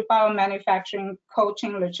 Actually, biomanufacturing,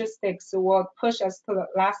 coaching, logistics will push us to the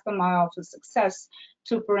last mile of success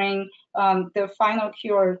to bring the final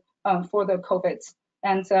cure for the COVID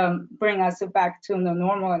and bring us back to the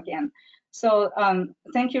normal again. So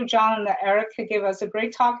thank you, John and Eric, gave us a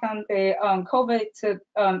great talk on the COVID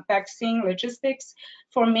vaccine logistics.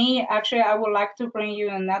 For me, actually, I would like to bring you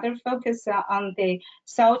another focus on the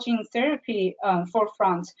cell gene therapy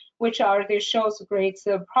forefront, which already shows great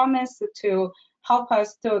promise to help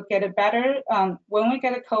us to get better when we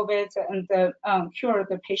get a COVID and cure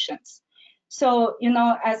the patients. So, you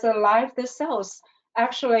know, as a live the cells,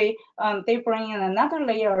 actually, they bring in another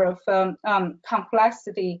layer of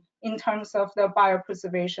complexity in terms of the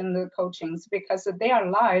biopreservation, the coatings, because they are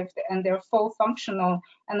live and they're full functional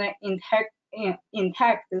and they're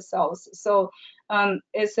intact cells. So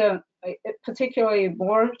it's particularly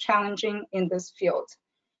more challenging in this field.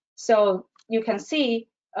 So you can see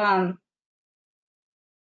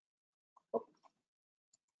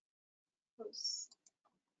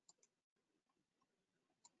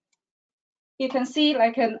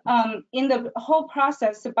like in the whole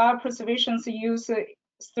process, the biopreservation is used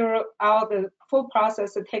throughout the full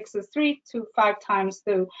process. It takes 3 to 5 times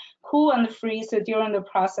to cool and freeze during the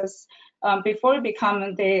process before it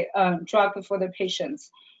becomes the drug for the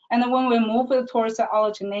patients. And then when we move towards the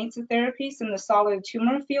allogeneic therapies in the solid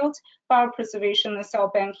tumor field, biopreservation and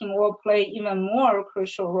cell banking will play even more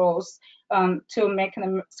crucial roles to make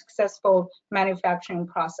a successful manufacturing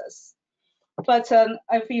process. But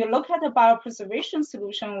if you look at the biopreservation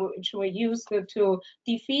solution, which we use to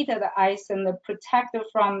defeat the ice and protect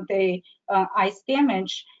from the ice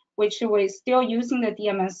damage, which we're still using the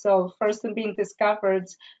DMSO, first being discovered,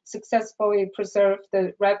 successfully preserved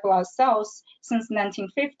the red blood cells since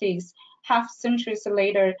 1950s. Half centuries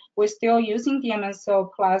later, we're still using DMSO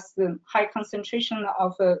plus the high concentration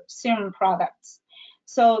of serum products.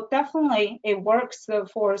 So definitely it works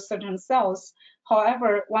for certain cells.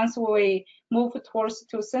 However, once we move towards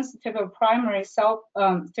to sensitive primary cell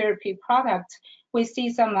therapy product, we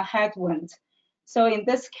see some headwind. So in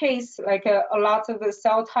this case, like a lot of the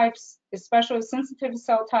cell types, especially sensitive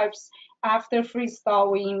cell types, after freeze thaw,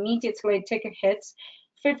 we immediately take a hit,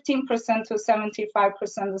 15% to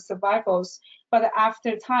 75% of survivals. But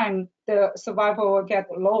after time, the survival will get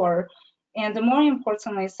lower. And more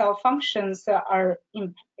importantly, cell functions are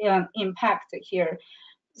impacted here.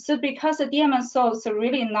 So because the DMSO is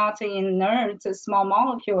really not an inert small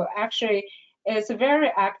molecule, actually it's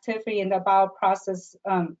very active in the bioprocess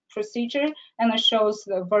procedure, and it shows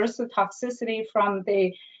the versatile toxicity from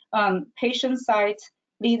the patient side,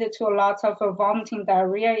 lead to a lot of vomiting,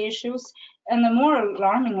 diarrhea issues. And more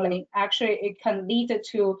alarmingly, actually it can lead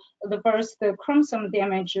to the chromosome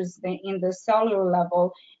damages in the cellular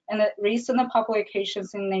level. And the recent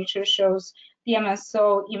publications in Nature shows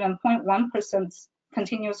DMSO even 0.1%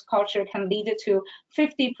 continuous culture can lead to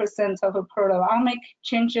 50% of proteomic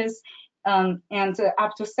changes and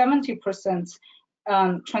up to 70%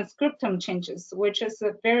 transcriptome changes, which is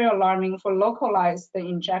very alarming for localized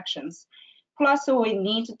injections. Plus, we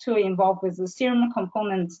need to involve with the serum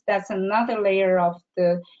components. That's another layer of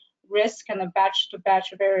the risk and the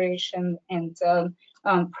batch-to-batch variation and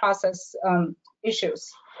process issues.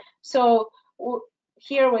 So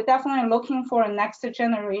here we're definitely looking for a next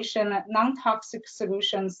generation non-toxic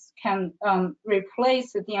solutions can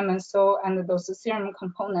replace the DMSO and those serum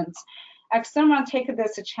components. X-Therma take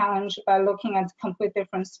this challenge by looking at complete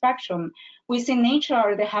different spectrum. We see Nature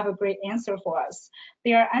already have a great answer for us.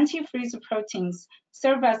 They are antifreeze proteins,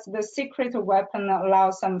 serve as the secret weapon that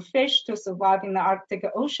allows some fish to survive in the Arctic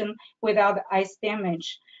Ocean without ice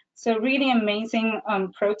damage. So really amazing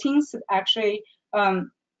proteins. Actually,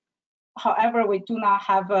 however, we do not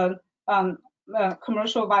have a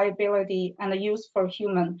commercial viability and a use for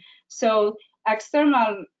human. So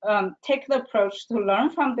X-Therma take the approach to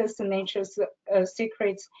learn from this Nature's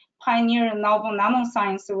secrets, pioneer novel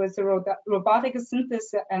nanoscience with robotic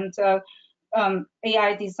synthesis and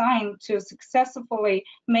AI design to successfully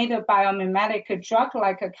make a biomimetic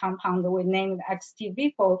drug-like compound we named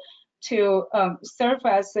XTVipo to serve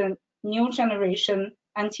as a new generation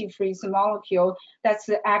antifreeze molecule that's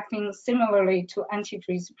acting similarly to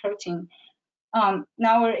antifreeze protein.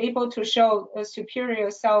 Now we're able to show a superior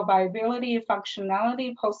cell viability,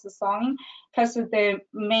 functionality post-thawing, because the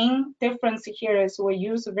main difference here is we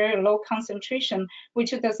use a very low concentration,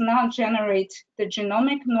 which does not generate the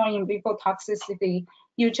genomic nor in vivo toxicity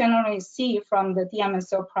you generally see from the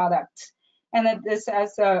DMSO product. And this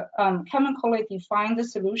as a chemically defined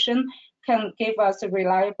solution can give us a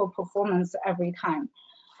reliable performance every time.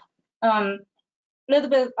 Little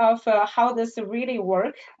bit of how this really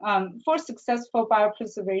works. For successful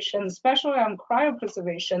biopreservation, especially on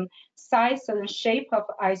cryopreservation, size and shape of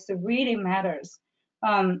ice really matters.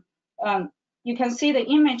 You can see the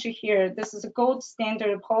image here. This is a gold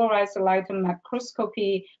standard polarized light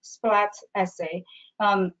microscopy splat assay.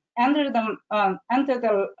 Under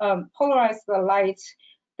the polarized light,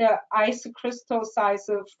 the ice crystal size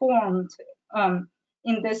formed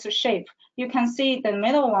in this shape. You can see the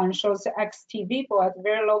middle one shows XTVipo at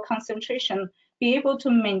very low concentration, be able to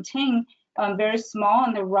maintain very small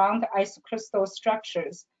and round ice crystal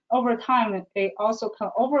structures. Over time, they also can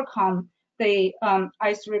overcome the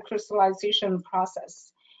ice recrystallization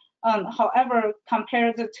process. However,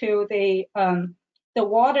 compared to the the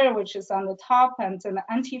water, which is on the top, and the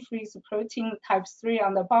antifreeze protein type 3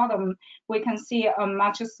 on the bottom, we can see a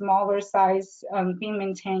much smaller size being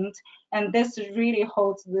maintained. And this really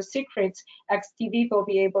holds the secret. XTV will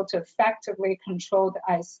be able to effectively control the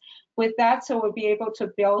ice. With that, so we'll be able to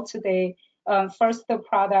build the first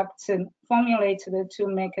product formulated to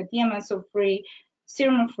make a DMSO-free,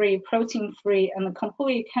 serum-free, protein-free, and a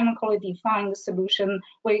completely chemically defined solution.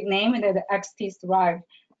 We named it X-Thrive.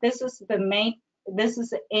 This is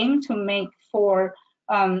the aim to make for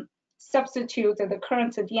substitute the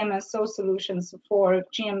current DMSO solutions for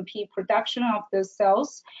GMP production of the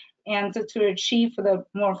cells, and to achieve the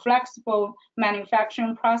more flexible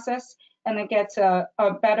manufacturing process and get a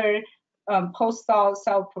better post-thaw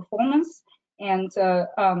cell performance and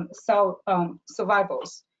cell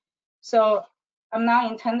survivals. So I'm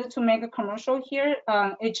not intended to make a commercial here.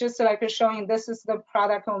 It's just like showing this is the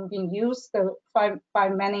product being used by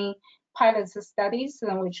many pilot studies,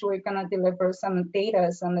 in which we're going to deliver some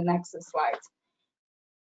data on the next slide.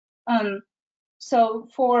 So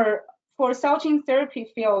for cell gene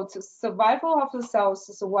therapy field, survival of the cells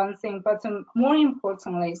is one thing, but more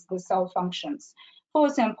importantly is the cell functions. For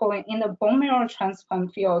example, in the bone marrow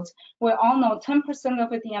transplant field, we all know 10% of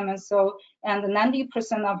the DMSO and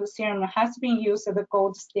 90% of the serum has been used as the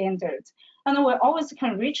gold standard. And we always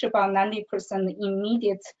can reach about 90%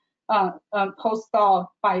 immediate post-thaw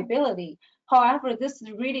viability. However, this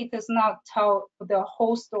really does not tell the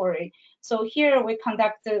whole story. So here we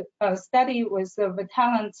conducted a study with the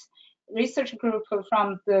Vitalant research group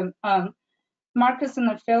from the Marcus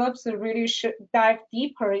and Phillips really should dive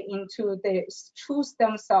deeper into the true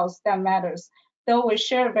stem cells that matters. Though we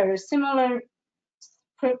share very similar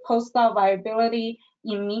post-thaw viability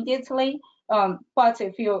immediately, but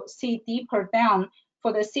if you see deeper down,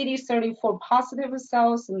 for the CD34 positive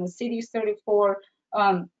cells and the CD34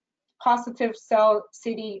 positive cell,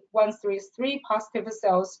 CD133 positive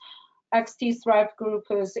cells, X-Thrive group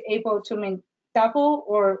is able to double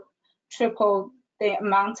or triple the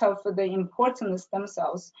amount of the important stem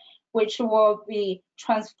cells, which will be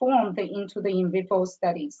transformed into the in vivo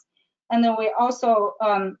studies. And then we also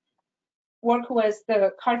work with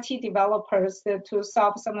the CAR-T developers to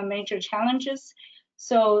solve some major challenges.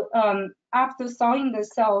 So after thawing the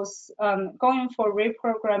cells, going for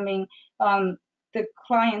reprogramming, the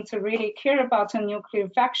client really care about the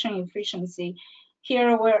nucleofaction efficiency.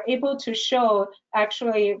 Here we're able to show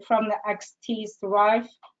actually from the X-Thrive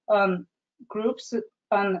groups,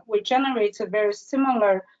 we generate a very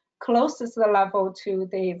similar, closest level to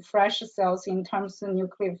the fresh cells in terms of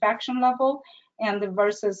nucleofaction level, and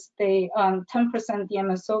versus the 10%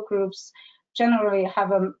 DMSO groups generally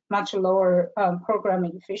have a much lower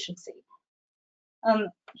programming efficiency.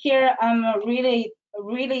 Here I'm really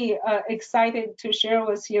excited to share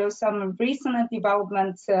with you some recent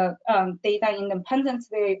development data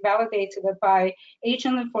independently validated by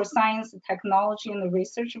Agent for Science, Technology and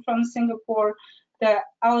Research from Singapore, the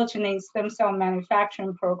allogeneic stem cell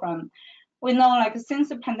manufacturing program. We know, like, since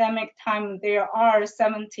the pandemic time, there are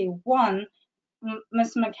 71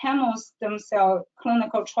 mesenchymal stem cell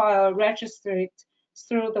clinical trial registered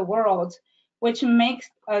through the world, which makes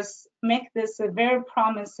this a very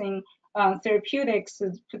promising therapeutics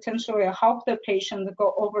to potentially help the patient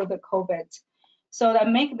go over the COVID. So that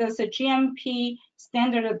make this a GMP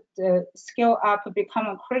standard scale up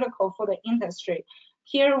become critical for the industry.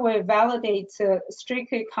 Here we validate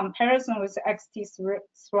strictly comparison with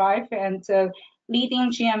X-Thrive and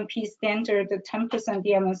leading GMP standard 10%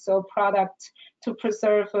 DMSO product to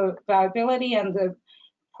preserve viability and the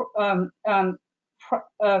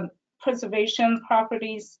preservation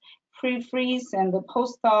properties, pre-freeze and the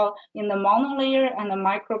post-thaw in the monolayer and the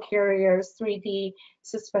microcarrier 3D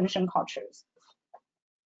suspension cultures.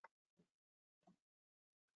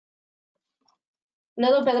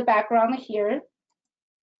 Little bit of background here.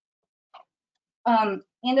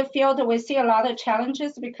 In the field, we see a lot of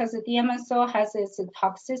challenges because the DMSO has its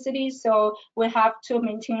toxicity, so we have to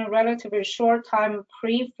maintain a relatively short time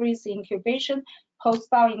pre-freeze incubation,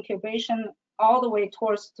 post-thaw incubation, all the way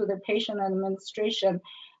towards to the patient administration.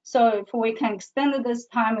 So if we can extend this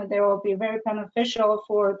time, they will be very beneficial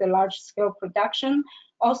for the large-scale production.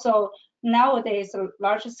 Also, nowadays,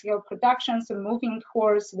 large-scale productions are moving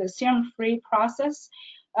towards the serum-free process,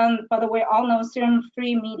 but we all know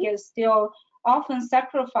serum-free media is still often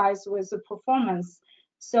sacrificed with the performance.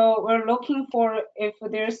 So we're looking for if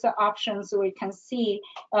there's the options we can see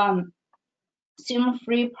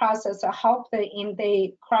serum-free process help in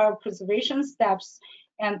the cryopreservation steps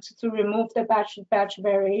and to remove the batch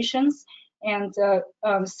variations and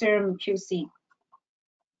serum QC.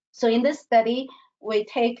 So in this study, we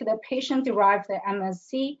take the patient-derived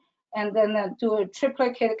MSC and then do a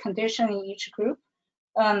triplicate condition in each group,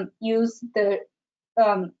 use the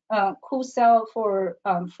cool cell for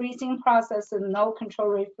freezing process and no control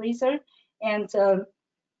rate freezer, and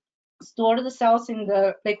store the cells in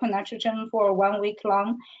the liquid nitrogen for 1 week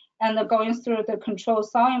long, and going through the controlled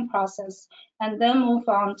thawing process, and then move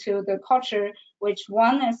on to the culture, which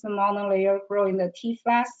one is the monolayer growing the T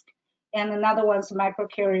flask, and another one's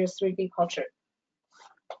microcarrier 3D culture.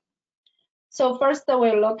 So first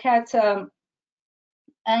we look at an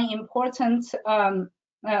important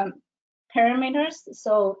parameters.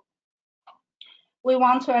 So we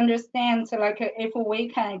want to understand, like, if we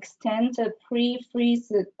can extend the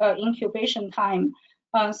pre-freeze incubation time.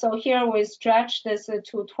 So here we stretch this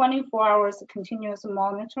to 24 hours continuous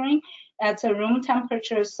monitoring at a room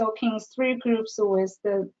temperature, soaking 3 groups with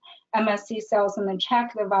the MSC cells and then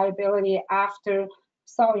check the viability after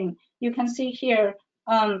thawing. You can see here,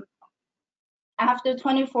 after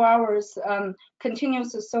 24 hours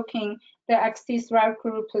continuous soaking, the XT-Thrive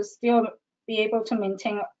group will still be able to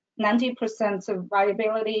maintain 90% of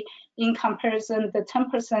viability. In comparison, the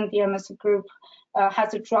 10% DMS group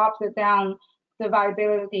has dropped down the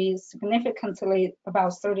viability significantly,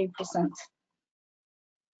 about 30%.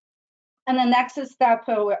 And the next step,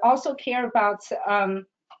 we also care about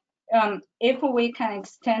if we can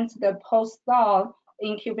extend the post-thaw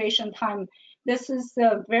incubation time. This is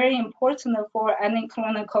very important for any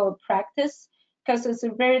clinical practice, because it's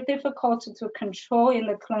very difficult to control in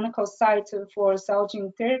the clinical site for cell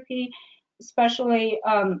gene therapy, especially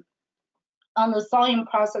on the thawing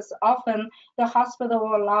process. Often the hospital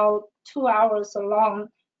will allow 2 hours long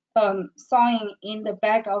thawing in the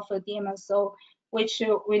bag of a DMSO, which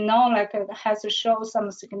we know like has shown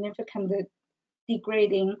some significant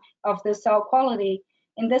degrading of the cell quality.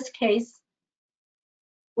 In this case,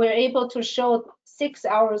 we're able to show 6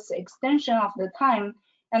 hours extension of the time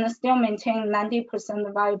and still maintain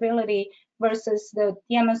 90% viability, versus the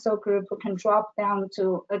DMSO group can drop down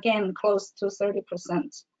to, again, close to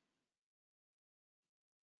 30%.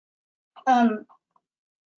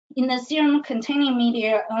 In the serum containing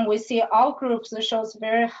media, we see all groups shows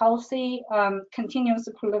very healthy continuous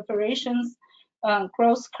proliferations,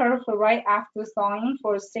 growth curve right after thawing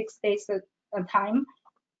for 6 days at a time.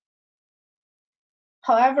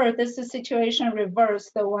 However, this is situation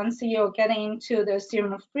reversed. Once you get into the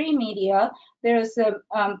serum-free media, there's a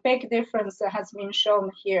big difference that has been shown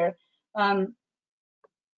here.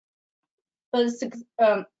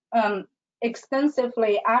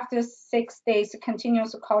 Extensively, after 6 days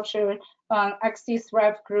continuous culture,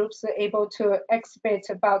 XT-Thrive groups are able to exhibit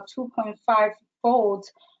about 2.5-fold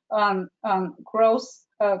growth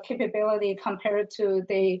capability compared to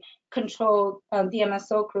the control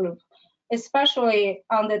DMSO group. Especially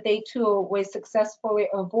on the day 2, we successfully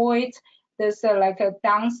avoid this like a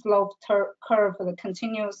downslope curve that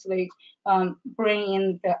continuously bring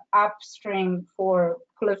in the upstream for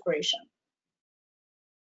proliferation.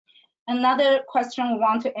 Another question we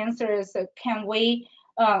want to answer is, can we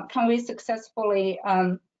successfully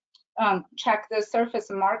check the surface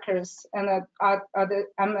markers, and are the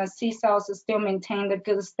MSC cells still maintain the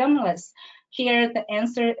good stimulus? Here the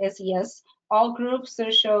answer is yes. All groups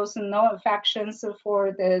shows no affections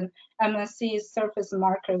for the MSC surface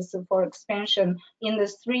markers for expansion in the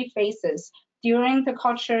 3 phases: during the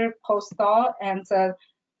culture, post-thaw, and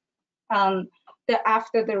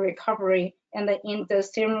after the recovery, and in the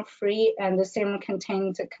serum-free and the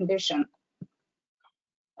serum-contained condition.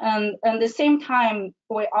 And at the same time,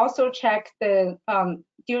 we also check the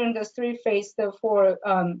during the 3 phase for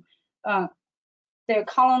the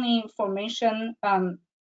colony formation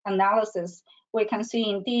analysis. We can see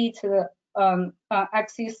indeed the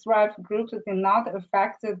XT-Thrive group did not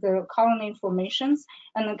affect the colony formations,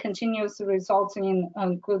 and continues resulting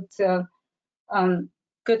in good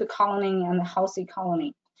colony and healthy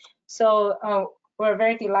colony. So we're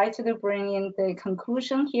very delighted to bring in the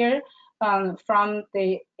conclusion here from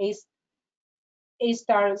the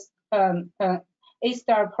A-STAR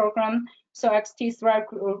program. So XT-Thrive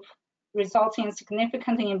group resulting in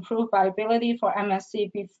significantly improved viability for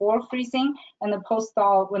MSC before freezing and the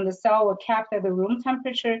post-thaw when the cell were kept at the room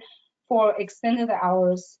temperature for extended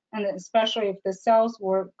hours, and especially if the cells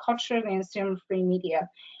were cultured in serum-free media.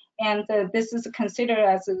 And this is considered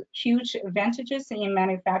as a huge advantages in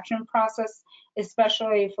manufacturing process,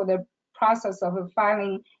 especially for the process of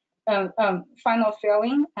final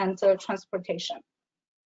filling and transportation.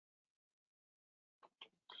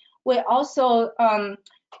 We also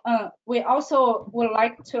would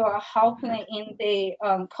like to help in the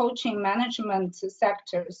coaching management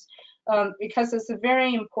sectors. because it's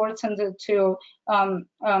very important to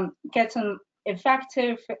get an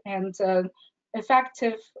effective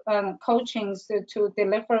and coachings to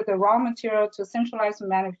deliver the raw material to centralized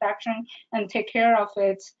manufacturing and take care of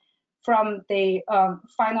it from the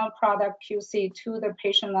final product QC to the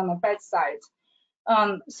patient on the bedside.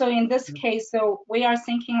 So in this case, so we are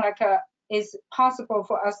thinking like it's possible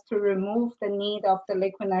for us to remove the need of the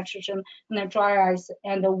liquid nitrogen in the dry ice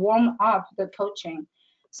and warm up the coaching.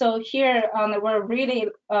 So here we're really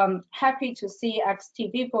happy to see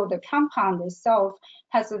XT-Vivo, the compound itself,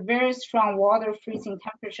 has a very strong water freezing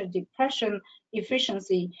temperature depression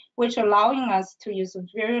efficiency, which allowing us to use a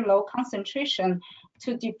very low concentration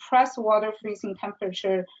to depress water freezing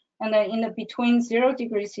temperature. And then in the between 0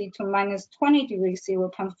 degrees C to minus 20 degrees C, we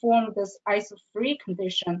can form this ice-free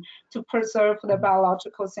condition to preserve the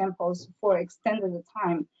biological samples for extended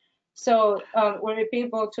time. So we'll be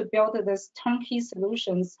able to build this turnkey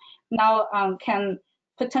solutions now can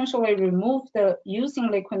potentially remove the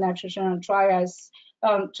using liquid nitrogen and dry ice,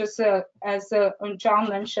 just as John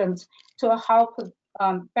mentioned, to help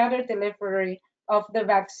better delivery of the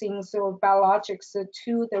vaccines or biologics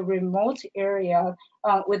to the remote area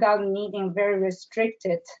without needing very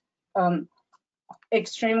restricted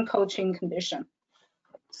extreme coaching condition.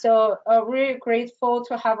 So we're grateful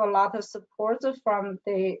to have a lot of support from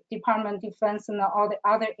the Department of Defense and all the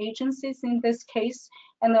other agencies in this case,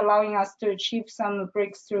 and allowing us to achieve some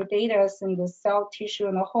breakthrough data in the cell, tissue,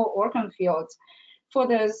 and the whole organ field. For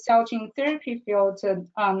the cell gene therapy field,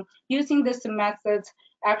 using this method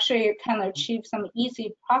actually can achieve some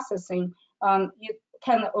easy processing. You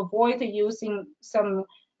can avoid using some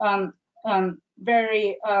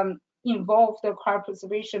very involved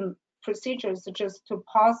cryopreservation procedures just to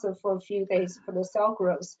pause it for a few days for the cell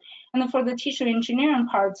growth. And for the tissue engineering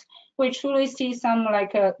part, we truly see some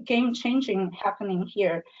like a game changing happening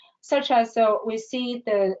here, such as we see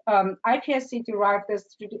the iPSC derived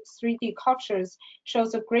 3D cultures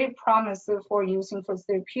shows a great promise for using for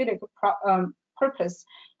therapeutic purpose.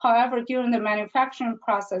 However, during the manufacturing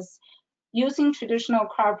process, using traditional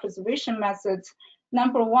cryopreservation methods,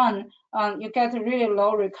 number one, you get a really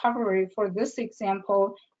low recovery. For this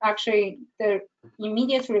example, actually, the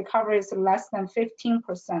immediate recovery is less than 15%.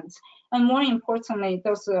 And more importantly,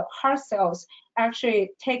 those heart cells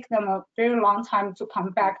actually take them a very long time to come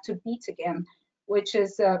back to beat again, which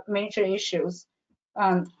is major issues.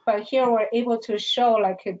 But here we're able to show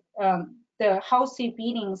like the healthy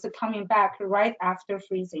beatings coming back right after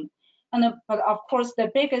freezing. And but of course,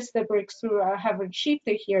 the biggest breakthrough I have achieved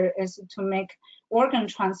here is to make organ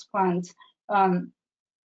transplant,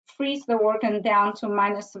 freeze the organ down to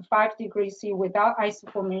minus 5 degrees C without ice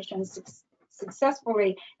formation,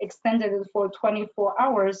 successfully extended it for 24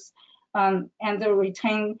 hours, and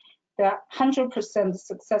retain the 100%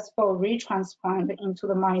 successful retransplant into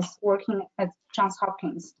the mice working at Johns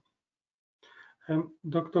Hopkins.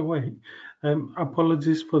 Dr. Wei,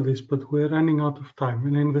 apologies for this, but we're running out of time.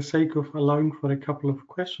 And in the sake of allowing for a couple of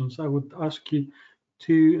questions, I would ask you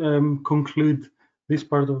to conclude this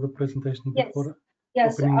part of the presentation before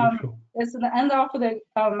opening the floor. It's the end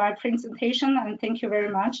of my presentation, and thank you very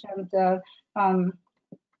much. And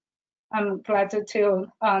I'm glad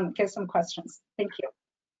to get some questions. Thank you.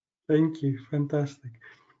 Thank you. Fantastic.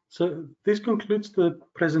 So this concludes the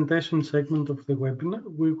presentation segment of the webinar.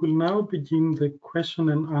 We will now begin the question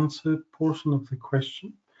and answer portion of the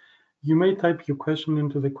question. You may type your question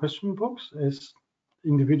into the question box, as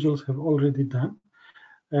individuals have already done.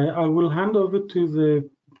 I will hand over to the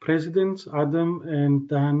presidents, Adam and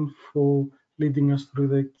Dan, for leading us through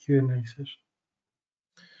the Q&A session.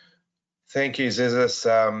 Thank you,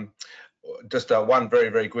 Zizis. Just one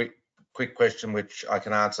very quick question, which I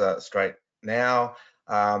can answer straight now.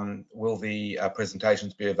 Will the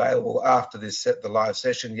presentations be available after this the live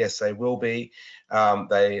session? Yes, they will be.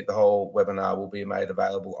 The whole webinar will be made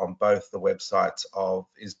available on both the websites of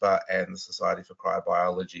ISBA and the Society for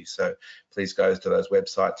Cryobiology. So please go to those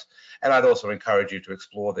websites. And I'd also encourage you to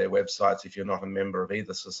explore their websites if you're not a member of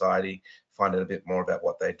either society, find out a bit more about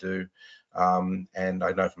what they do. And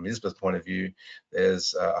I know from ISBA's point of view,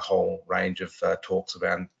 there's a whole range of talks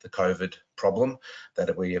around the COVID problem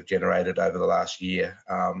that we have generated over the last year.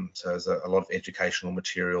 So there's a lot of educational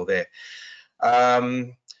material there.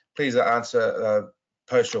 Please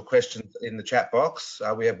post your questions in the chat box.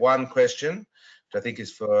 We have one question, which I think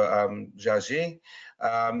is for Xiaoxi.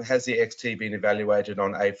 Has the XT been evaluated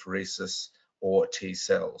on apheresis or T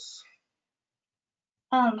cells?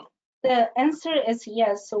 The answer is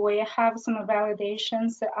yes. So we have some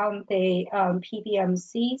validations on the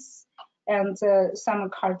PBMCs and some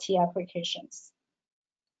CAR-T applications.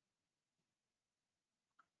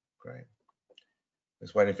 Great.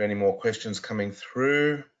 Just waiting for any more questions coming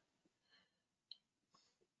through.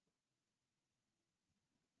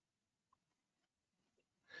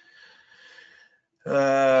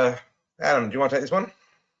 Adam, do you want to take this one?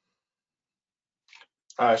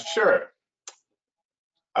 Sure.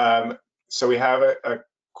 So we have a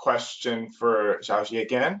question for Xiaoxi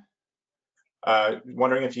again.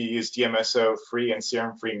 Wondering if you use DMSO-free and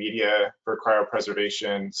serum-free media for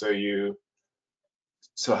cryopreservation. So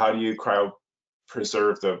how do you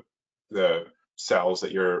cryopreserve the cells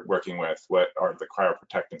that you're working with? What are the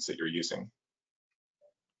cryoprotectants that you're using?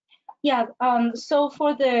 Yeah, so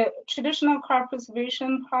for the traditional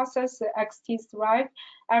cryopreservation process, the X-Therma,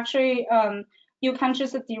 actually, you can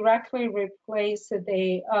just directly replace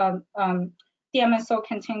the DMSO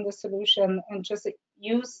contained solution and just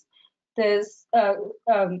use this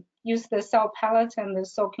use the cell pellet and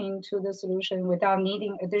soak into the solution without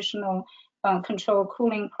needing additional control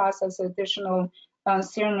cooling process, additional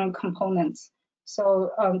serum components. So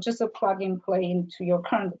just a plug and play into your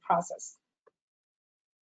current process.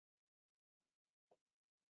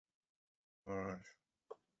 All right.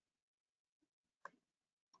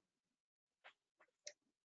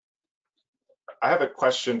 I have a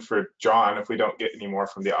question for John if we don't get any more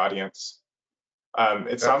from the audience.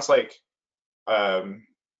 It sounds like that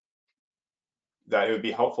it would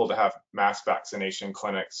be helpful to have mass vaccination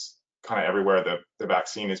clinics kind of everywhere the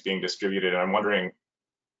vaccine is being distributed. And I'm wondering,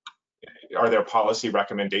 are there policy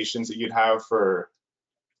recommendations that you'd have for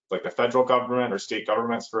like the federal government or state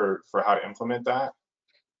governments for how to implement that?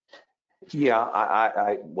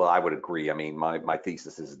 Yeah, well, I would agree. I mean, my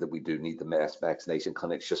thesis is that we do need the mass vaccination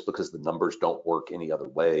clinics just because the numbers don't work any other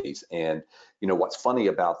ways. And, you know, what's funny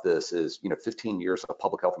about this is, 15 years of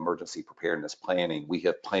public health emergency preparedness planning, we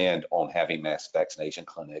have planned on having mass vaccination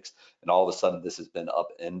clinics, and all of a sudden this has been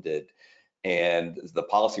upended. And the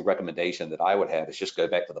policy recommendation that I would have is just go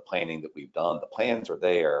back to the planning that we've done. The plans are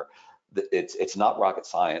there. It's not rocket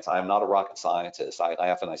science. I am not a rocket scientist. I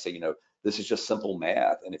laugh and I say, this is just simple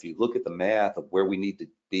math. And if you look at the math of where we need to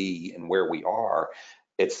be and where we are,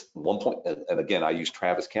 it's and again, I use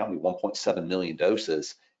Travis County, 1.7 million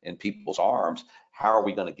doses in people's arms. How are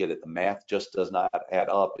we going to get it? The math just does not add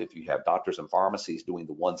up. If you have doctors and pharmacies doing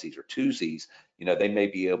the onesies or twosies, they may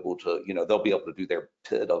be able to, they'll be able to do their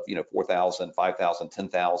pit of, 4,000, 5,000,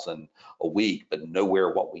 10,000 a week, but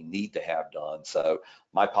nowhere what we need to have done. So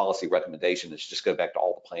my policy recommendation is just go back to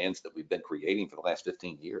all the plans that we've been creating for the last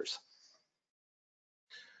 15 years.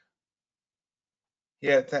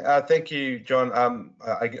 Yeah, thank you, John.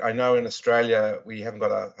 I know in Australia we haven't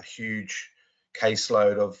got a huge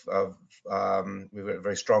caseload of we've got a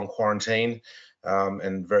very strong quarantine,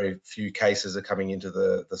 and very few cases are coming into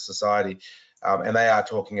the society, and they are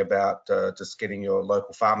talking about just getting your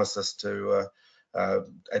local pharmacist to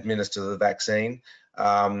administer the vaccine,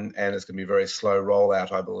 and it's going to be a very slow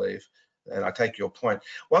rollout, I believe. And I take your point.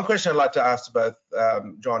 One question I'd like to ask both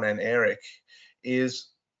John and Eric is,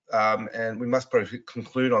 and we must probably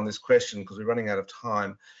conclude on this question because we're running out of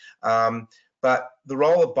time. But the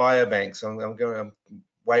role of biobanks, I'm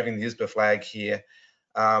waving the ISBA flag here.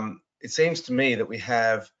 It seems to me that we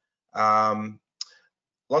have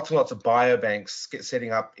lots and lots of biobanks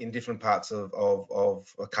setting up in different parts of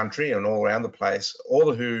a country and all around the place,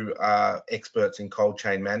 all who are experts in cold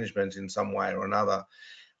chain management in some way or another.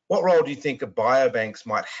 What role do you think biobanks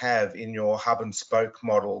might have in your hub and spoke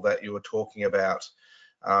model that you were talking about?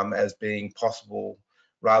 As being possible,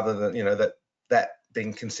 rather than that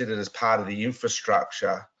being considered as part of the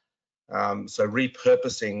infrastructure. So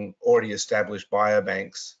repurposing already established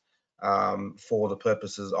biobanks for the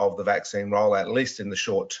purposes of the vaccine rollout, at least in the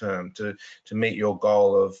short term, to meet your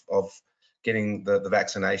goal of getting the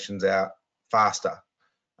vaccinations out faster.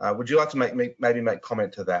 Would you like to maybe make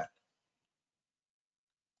comment to that?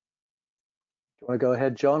 Do you want to go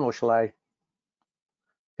ahead, John, or shall I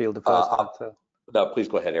field the first answer? No, please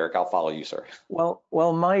go ahead, Eric. I'll follow you, sir. Well,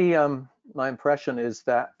 my impression is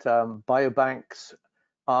that biobanks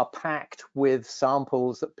are packed with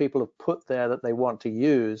samples that people have put there that they want to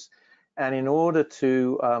use, and in order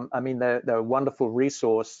to, I mean, they're a wonderful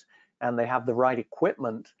resource and they have the right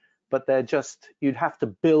equipment, but you'd have to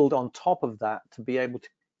build on top of that to be able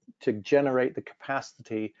to generate the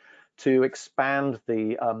capacity to expand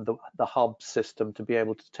the hub system to be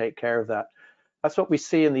able to take care of that. That's what we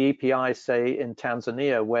see in the EPI, say, in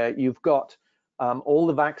Tanzania, where you've got all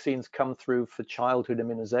the vaccines come through for childhood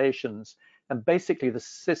immunizations, and basically the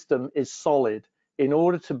system is solid. In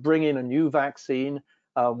order to bring in a new vaccine,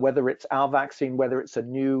 whether it's our vaccine, whether it's a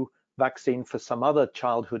new vaccine for some other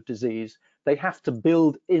childhood disease, they have to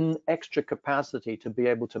build in extra capacity to be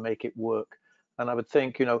able to make it work. And I would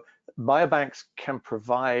think, you know, biobanks can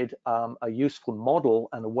provide a useful model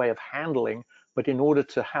and a way of handling, but in order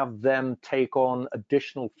to have them take on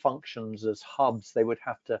additional functions as hubs, they would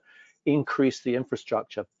have to increase the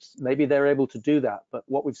infrastructure. Maybe they're able to do that, but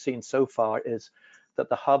what we've seen so far is that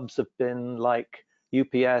the hubs have been like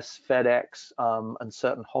UPS, FedEx, and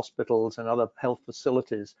certain hospitals and other health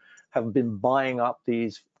facilities have been buying up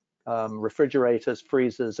these refrigerators,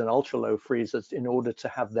 freezers, and ultra-low freezers in order to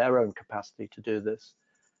have their own capacity to do this.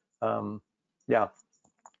 Yeah.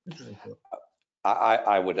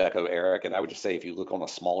 I would echo Eric, and I would just say if you look on a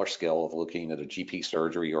smaller scale of looking at a GP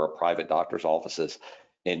surgery or a private doctor's offices,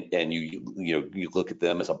 and you look at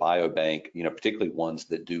them as a biobank, you know, particularly ones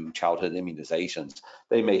that do childhood immunizations,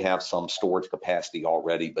 they may have some storage capacity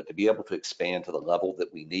already, but to be able to expand to the level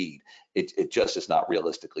that we need, it just is not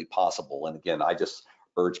realistically possible. And again, I just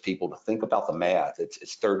urge people to think about the math.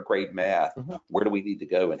 It's third grade math. Where do we need to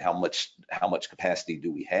go, and how much capacity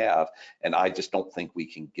do we have? And I just don't think we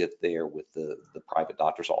can get there with the private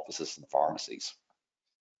doctor's offices and the pharmacies.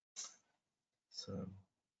 So,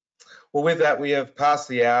 well, with that, we have passed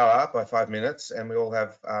the hour by 5 minutes, and we all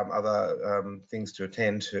have other things to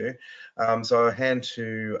attend to. So I'll hand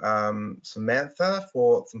to Samantha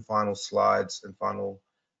for some final slides and final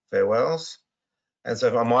farewells. And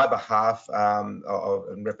so on my behalf, of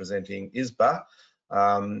representing ISBA,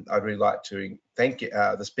 I'd really like to thank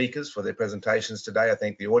the speakers for their presentations today. I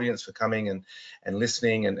thank the audience for coming and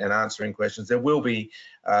listening and answering questions. There will be,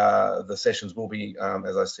 the sessions will be,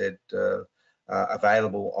 as I said,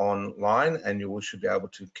 available online, and you should be able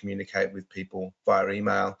to communicate with people via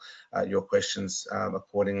email your questions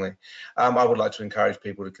accordingly. I would like to encourage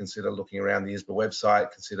people to consider looking around the ISBA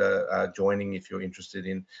website, consider joining if you're interested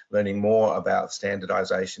in learning more about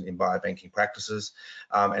standardization in biobanking practices,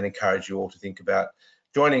 and encourage you all to think about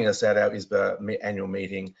joining us at our ISBA annual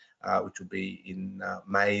meeting, which will be in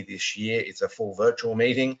May this year. It's a full virtual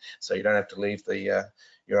meeting, so you don't have to leave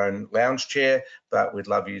your own lounge chair, but we'd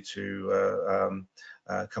love you to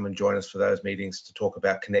come and join us for those meetings to talk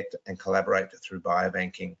about connect and collaborate through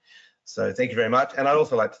biobanking. So thank you very much. And I'd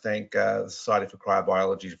also like to thank the Society for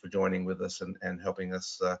Cryobiology for joining with us and helping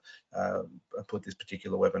us put this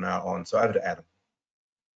particular webinar on. So over to Adam.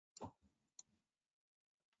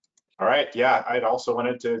 All right, yeah, I'd also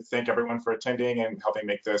wanted to thank everyone for attending and helping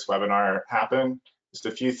make this webinar happen. Just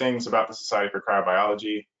a few things about the Society for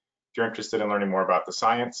Cryobiology. If you're interested in learning more about the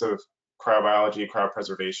science of cryobiology,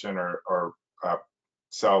 cryopreservation, or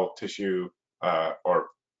cell tissue or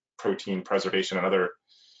protein preservation and other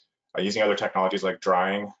using other technologies like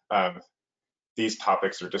drying, these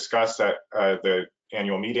topics are discussed at the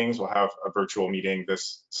annual meetings. We'll have a virtual meeting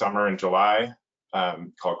this summer in July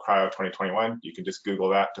called Cryo 2021. You can just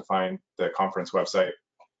Google that to find the conference website.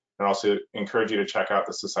 And also encourage you to check out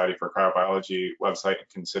the Society for Cryobiology website and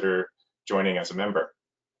consider joining as a member.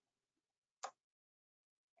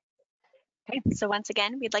 Okay, so once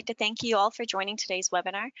again, we'd like to thank you all for joining today's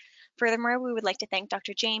webinar. Furthermore, we would like to thank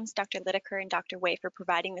Dr. James, Dr. Litaker, and Dr. Wei for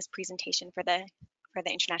providing this presentation for the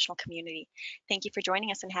international community. Thank you for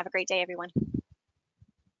joining us, and have a great day, everyone.